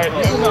crowd. Right.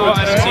 Oh,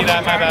 I don't see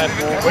that, my bad.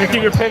 Well, you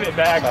keep your pivot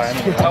back.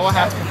 Oh, what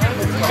happened?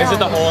 Is it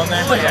the hole in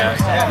there? Yeah.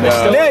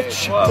 No.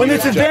 Mitch, when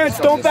it's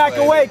advanced, don't back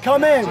away.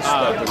 Come in. Okay.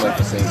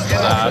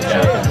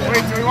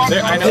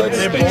 I know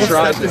they both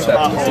tried to step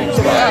in the same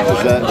spot.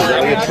 Does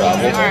that get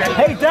trouble?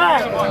 Hey,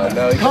 Dak,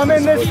 No, come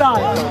in this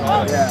side.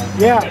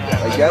 Yeah. I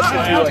guess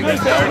if you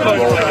like down the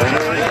roll over,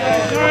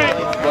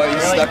 but you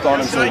stepped on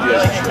him so he did.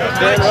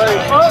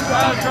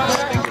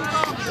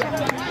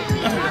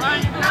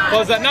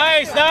 Close that.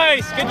 Nice.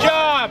 Good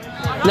job.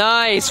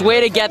 Nice.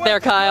 Way to get there,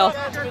 Kyle.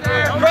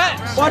 Brett,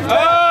 watch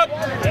up.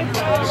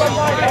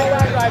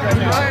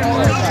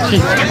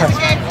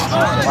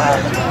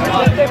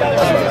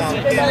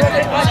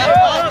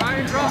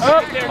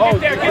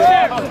 Get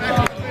there.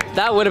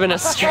 That would have been a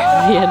strike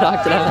if he had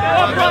knocked it out.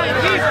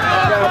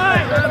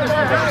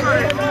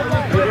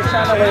 You're just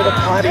trying to lay the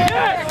potty.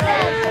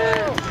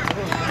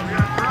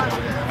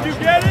 You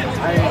get it?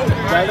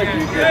 I think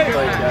you did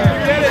like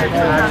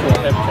an actual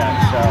hip check,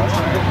 so.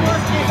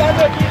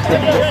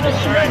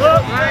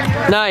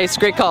 Nice,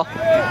 great call.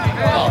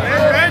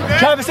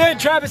 Travis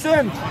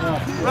in!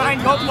 Ryan,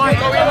 go play.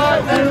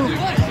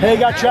 Hey,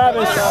 got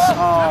Travis.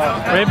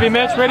 Ready to be,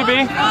 Mitch? Ready to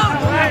be? Look at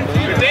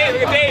Dave.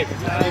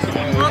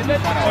 Look at Dave.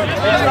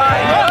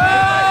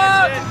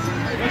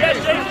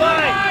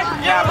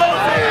 Yeah,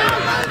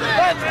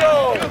 let's go.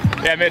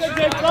 Yeah, Mitch.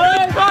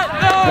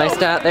 Nice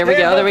stat. There we go.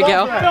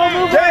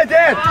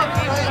 Dan!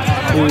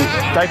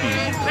 Typey.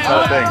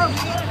 Whole thing.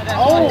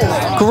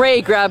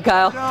 Great grab,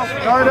 Kyle.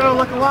 Gardo,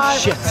 look alive.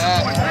 Shit.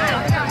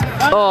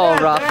 Oh,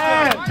 rough.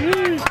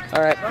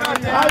 All right.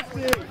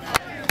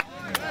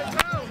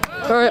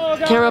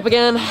 Camera up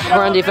again.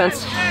 We're on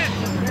defense.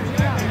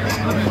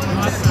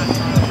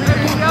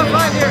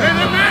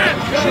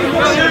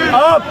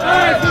 Up!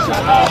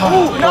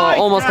 Oh,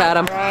 almost had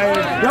him.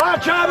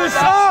 Right, Travis!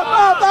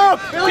 Up!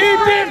 Deep,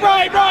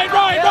 right.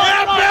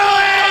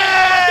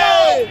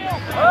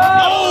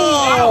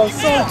 Oh,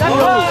 so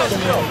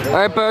close! All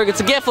right, Berg, it's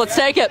a gift. Let's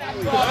take it.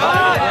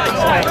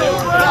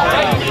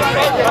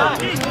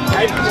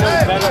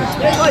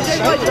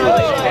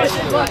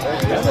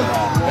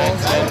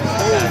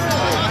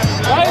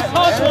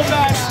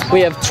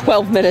 We have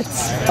 12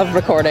 minutes of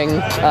recording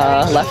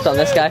left on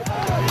this guy.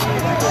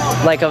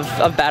 Like of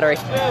battery.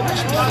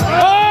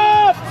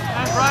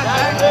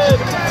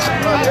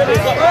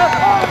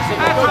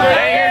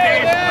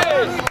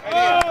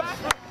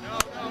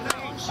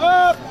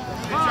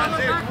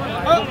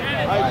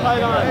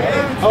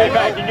 Stay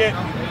back again.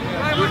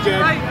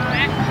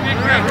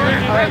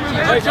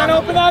 Hey, trying to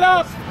open that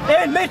up.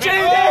 In, Mitch, in!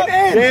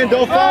 Dan,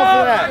 don't fall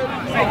for that.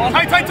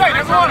 Tight.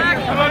 Everyone.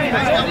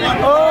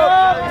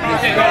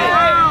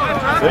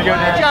 Good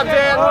job,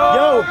 Dan.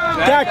 Yo,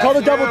 Dak, call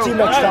the double team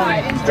next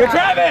time.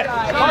 Grab it.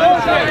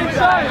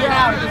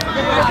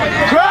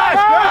 Crash!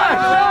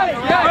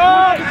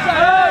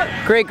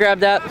 Great grab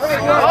that.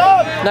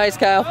 Nice,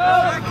 Kyle.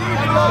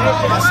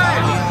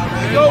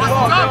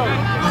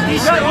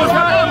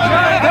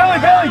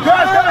 Belly,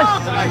 crash!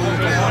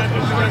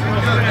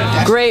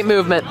 Great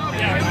movement.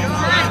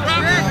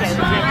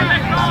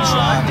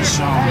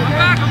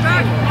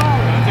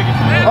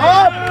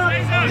 Up!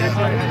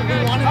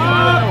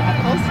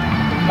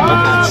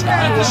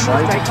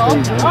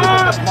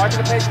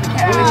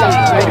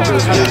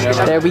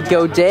 There we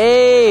go,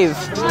 Dave.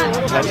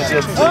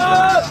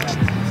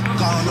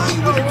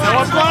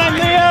 What's going,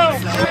 Leo?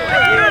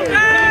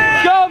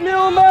 Go,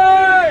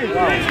 Milner!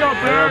 Let's go,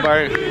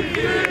 Bert.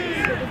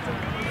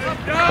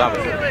 Stop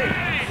it.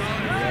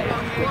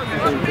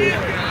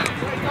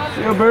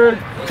 Yo, Bird.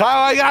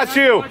 Kyle, I got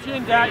you. Watch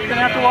in, Dad. You're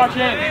gonna have to watch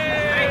in.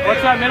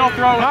 What's that middle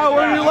throw? Kyle,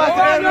 where are you left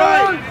and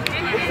right?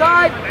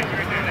 Inside.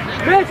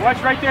 Mitch.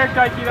 Watch right there,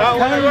 Dikey. Kyle,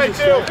 where are you right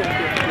too?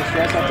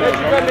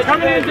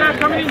 Coming in,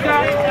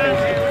 Dad.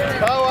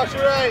 Kyle, watch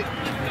your right.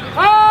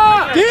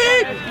 Ah!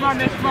 Deep! Come on,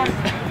 Mitch. Come on.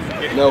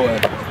 No way.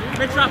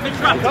 Big drop.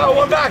 Kyle,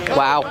 one back.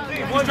 Wow.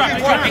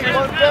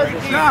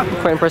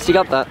 Quite impressed you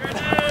got that.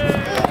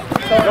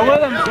 Go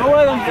with him.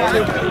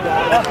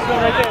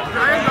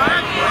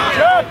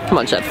 Come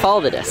on, Chet.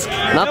 Follow the disc.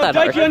 Not that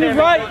hard. Dikey on your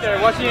right.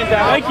 Watch the end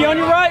down. Dikey on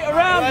your right.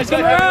 Around. Just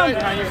come around.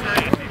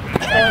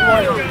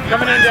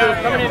 Coming in, Dad.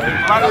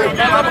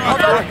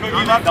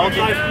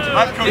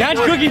 Behind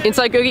Cookie.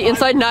 Inside, Cookie.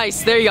 Inside.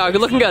 Nice. There you go.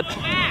 Good looking good.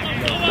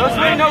 No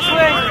swing.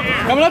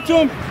 Coming up to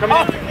him. Come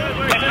up.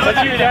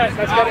 That's you, Dad.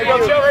 That's got to go.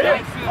 Right here.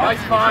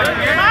 Nice fine.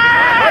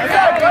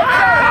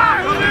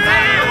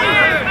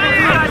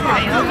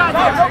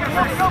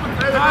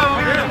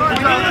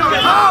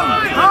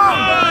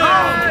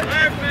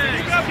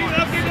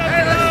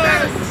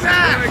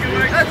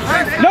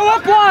 No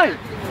up line.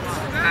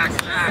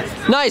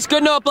 Nice.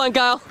 Good no up line,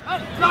 Kyle.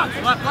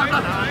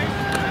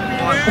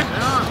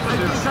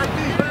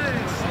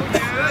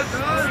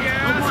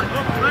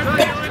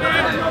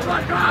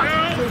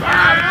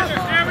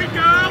 we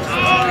go.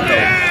 Oh,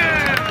 yeah.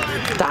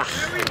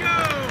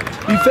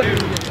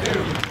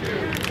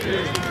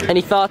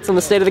 Any thoughts on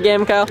the state of the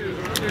game, Kyle?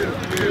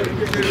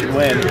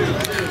 Win.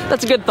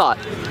 That's a good thought.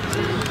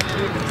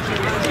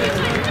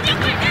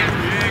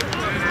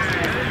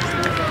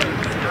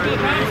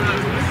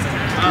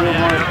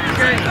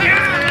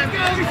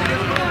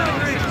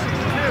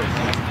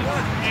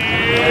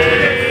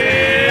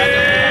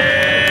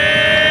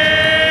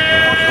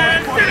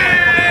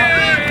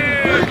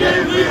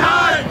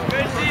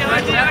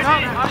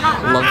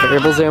 Love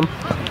variable zoom.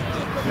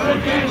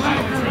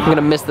 I'm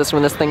gonna miss this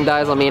when this thing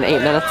dies on me in 8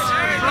 minutes.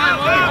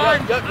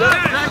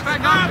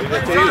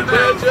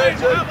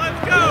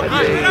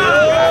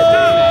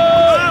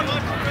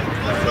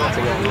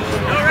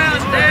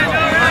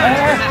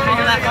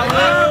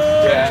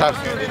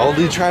 I'll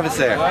leave Travis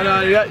there.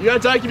 No, you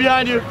got Dikey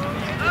behind you.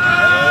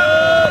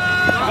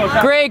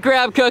 Great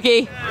grab,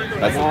 Cookie.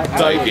 That's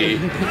Dikey.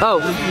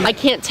 Oh, I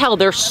can't tell.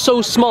 They're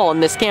so small in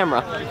this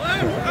camera.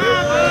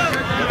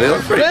 They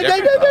look pretty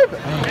different.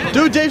 Dave.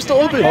 Dude, Dave's still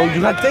open. Oh,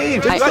 you got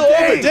Dave. Dave's still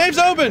open. Dave's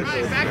open.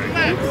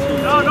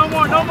 No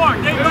more.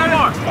 Dave, no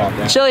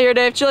more. Chill here,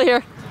 Dave. Chill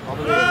here.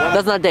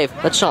 That's not Dave.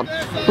 That's Sean.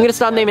 I'm gonna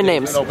stop naming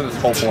names. Open this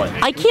whole point.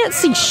 I can't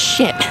see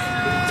shit.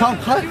 Tom,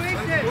 cut.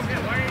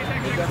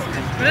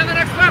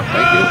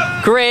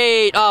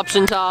 Great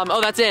option, Tom. Oh,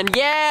 that's in.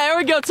 Yeah, there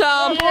we go,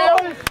 Tom.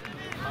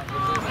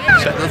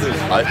 Check this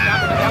out.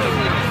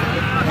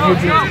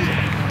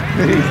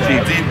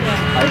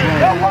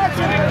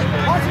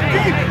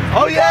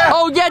 Oh yeah.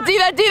 Oh, yeah, do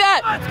that, do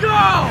that. Let's go.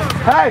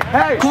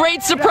 Hey.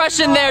 Great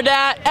suppression there,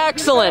 Dad.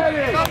 Excellent.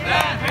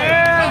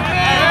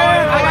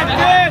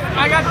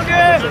 I got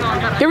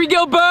this. Here we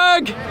go,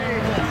 Berg.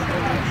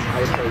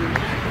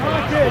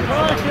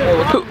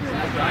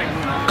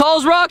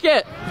 Calls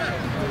Rocket.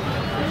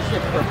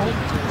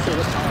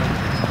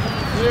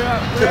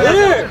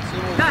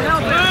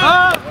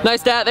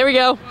 Nice, Dad. There we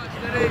go.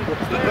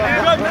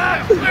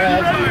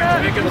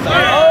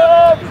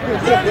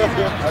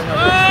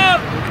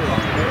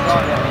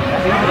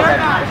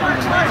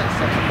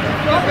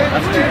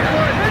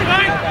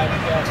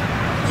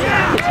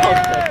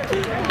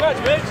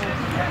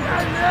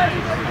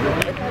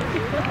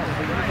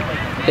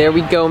 There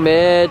we go,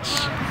 Mitch.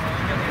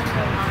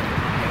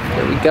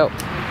 There we go.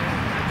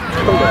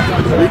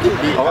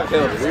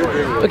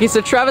 Okay, so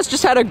Travis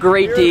just had a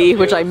great D,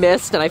 which I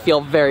missed and I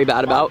feel very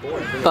bad about.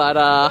 But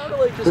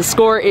the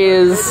score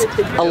is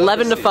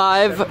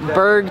 11-5,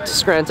 Berg to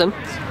Scranton.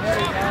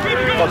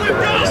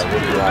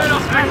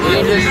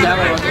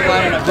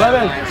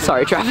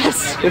 Sorry,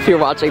 Travis, if you're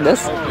watching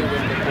this.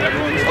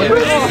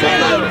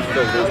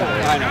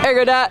 There you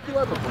go, Dad.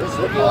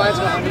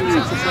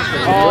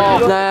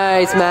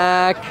 Nice,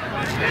 Mac.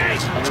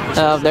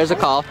 Oh, there's a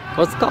call.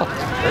 What's the call?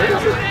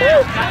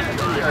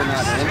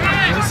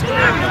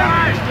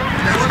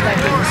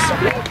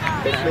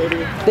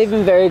 They've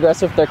been very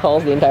aggressive with their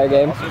calls the entire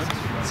game.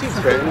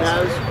 Scranton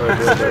has?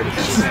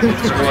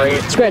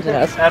 Scranton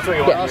has. That's what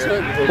you want.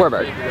 Yeah.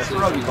 Warburg.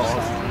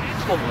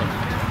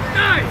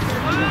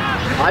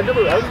 I've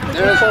never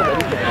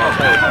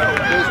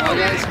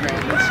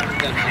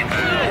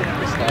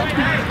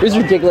It was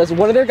ridiculous.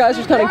 One of their guys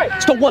was counting.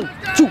 Let's go 1,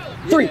 2,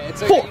 3,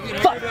 4,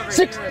 5,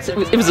 6.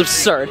 It was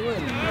absurd.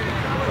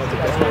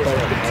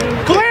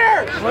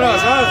 Clear!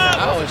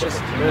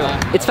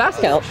 It's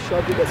fast count.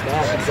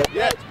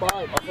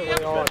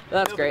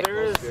 That's great.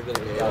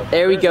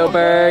 There we go,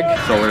 Berg.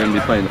 So we're going to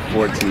be playing the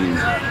 14.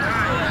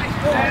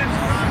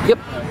 Yep.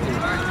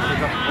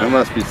 It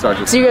must be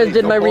starting. So you guys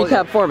did my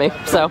recap for me,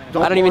 so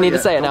I don't even need to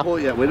say it now.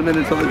 Yeah, wait a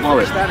minute until they blow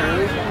it.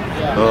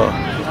 Ugh.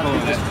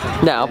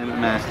 No.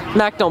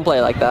 Mac don't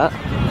play like that.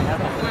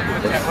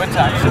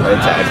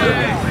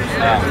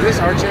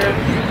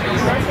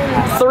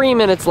 3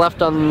 minutes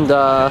left on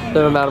the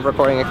amount of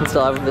recording I can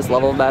still have with this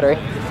level of battery.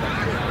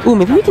 Ooh,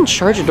 maybe we can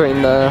charge it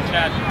during the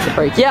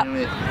break. Yeah.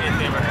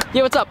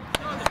 Yeah, what's up?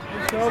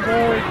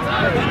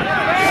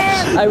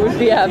 I would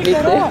be happy to.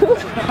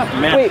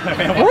 Wait,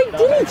 why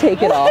did he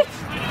take it off?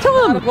 Tell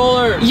him,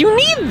 you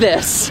need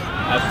this.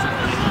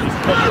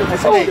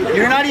 Hey,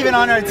 you're not even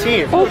on our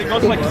team.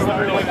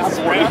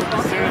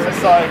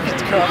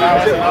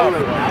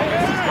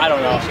 I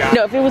don't know.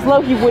 No, if it was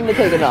low, he wouldn't have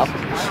taken off.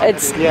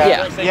 It's,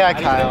 yeah. Yeah,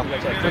 Kyle.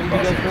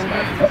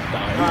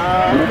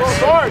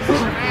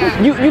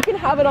 You can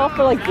have it off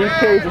for like brief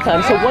periods of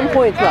time, so 1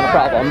 point's not a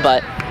problem,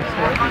 but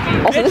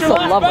also this is a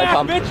lovely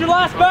pump. Mitch, your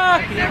last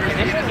back.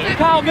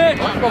 Kyle, Mitch.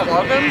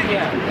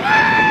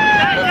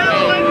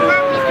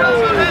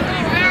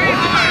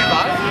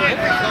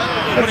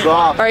 That's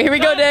off. All right, here we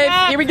go, Dave.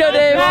 Here we go,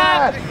 Dave.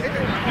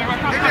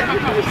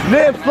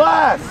 Nip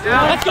flash!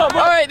 Let's go,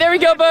 bro. All right, there we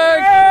go,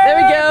 Berg. There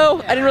we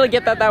go. I didn't really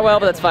get that well,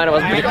 but that's fine. It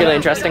wasn't particularly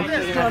interesting.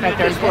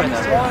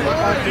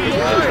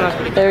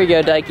 There we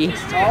go, Dikey.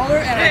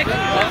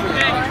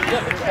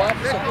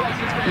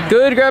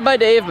 Good grab by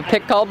Dave, but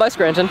pick called by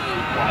Scranton.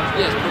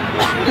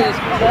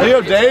 There you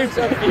go, Dave.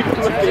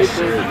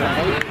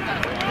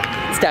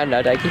 It's down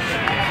now, Dikey.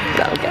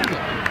 No, okay.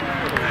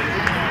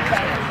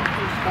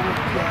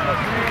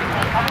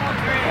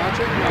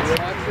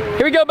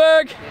 Here we go,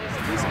 Berg.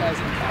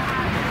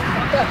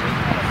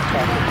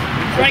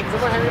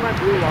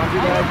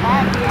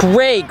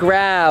 Great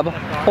grab.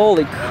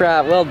 Holy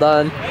crap, well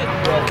done.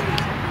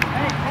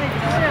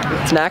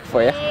 Snack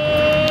for you.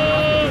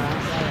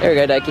 There we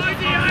go, Dikey.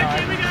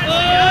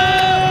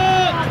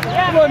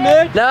 Come on,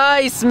 Mitch.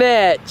 Nice,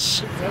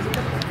 Mitch.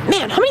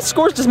 Man, how many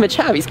scores does Mitch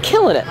have? He's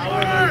killing it.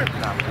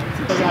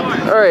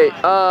 Alright,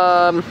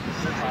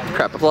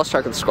 crap, I've lost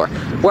track of the score.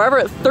 We're either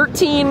at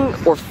 13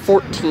 or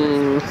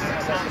 14.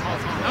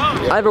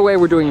 Either way,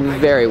 we're doing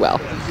very well.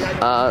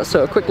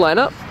 So a quick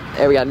lineup.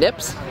 There we got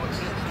Nips.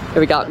 There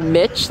we got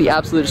Mitch, the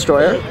absolute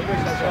destroyer.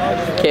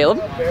 Caleb.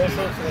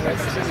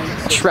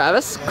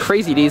 Travis,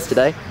 crazy D's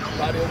today.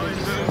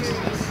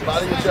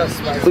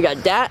 We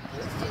got Dat,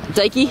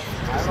 Dikey,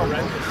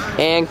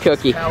 and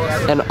Cookie.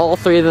 And all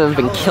three of them have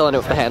been killing it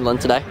with the handling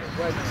today.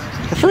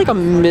 I feel like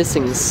I'm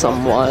missing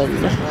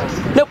someone.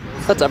 Nope,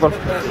 that's everyone.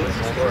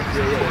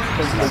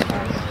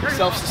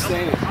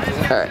 Self-sustaining.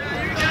 Alright.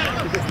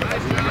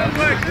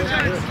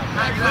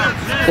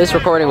 This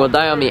recording will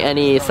die on me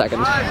any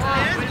second.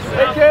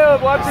 Hey,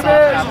 Caleb, watch him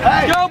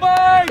in. Go,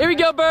 Berg! Here we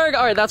go, Berg!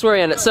 Alright, that's where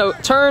we end it. So,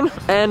 turn,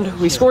 and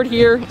we scored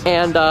here,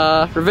 and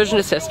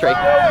revisionist history.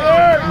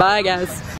 Bye, guys.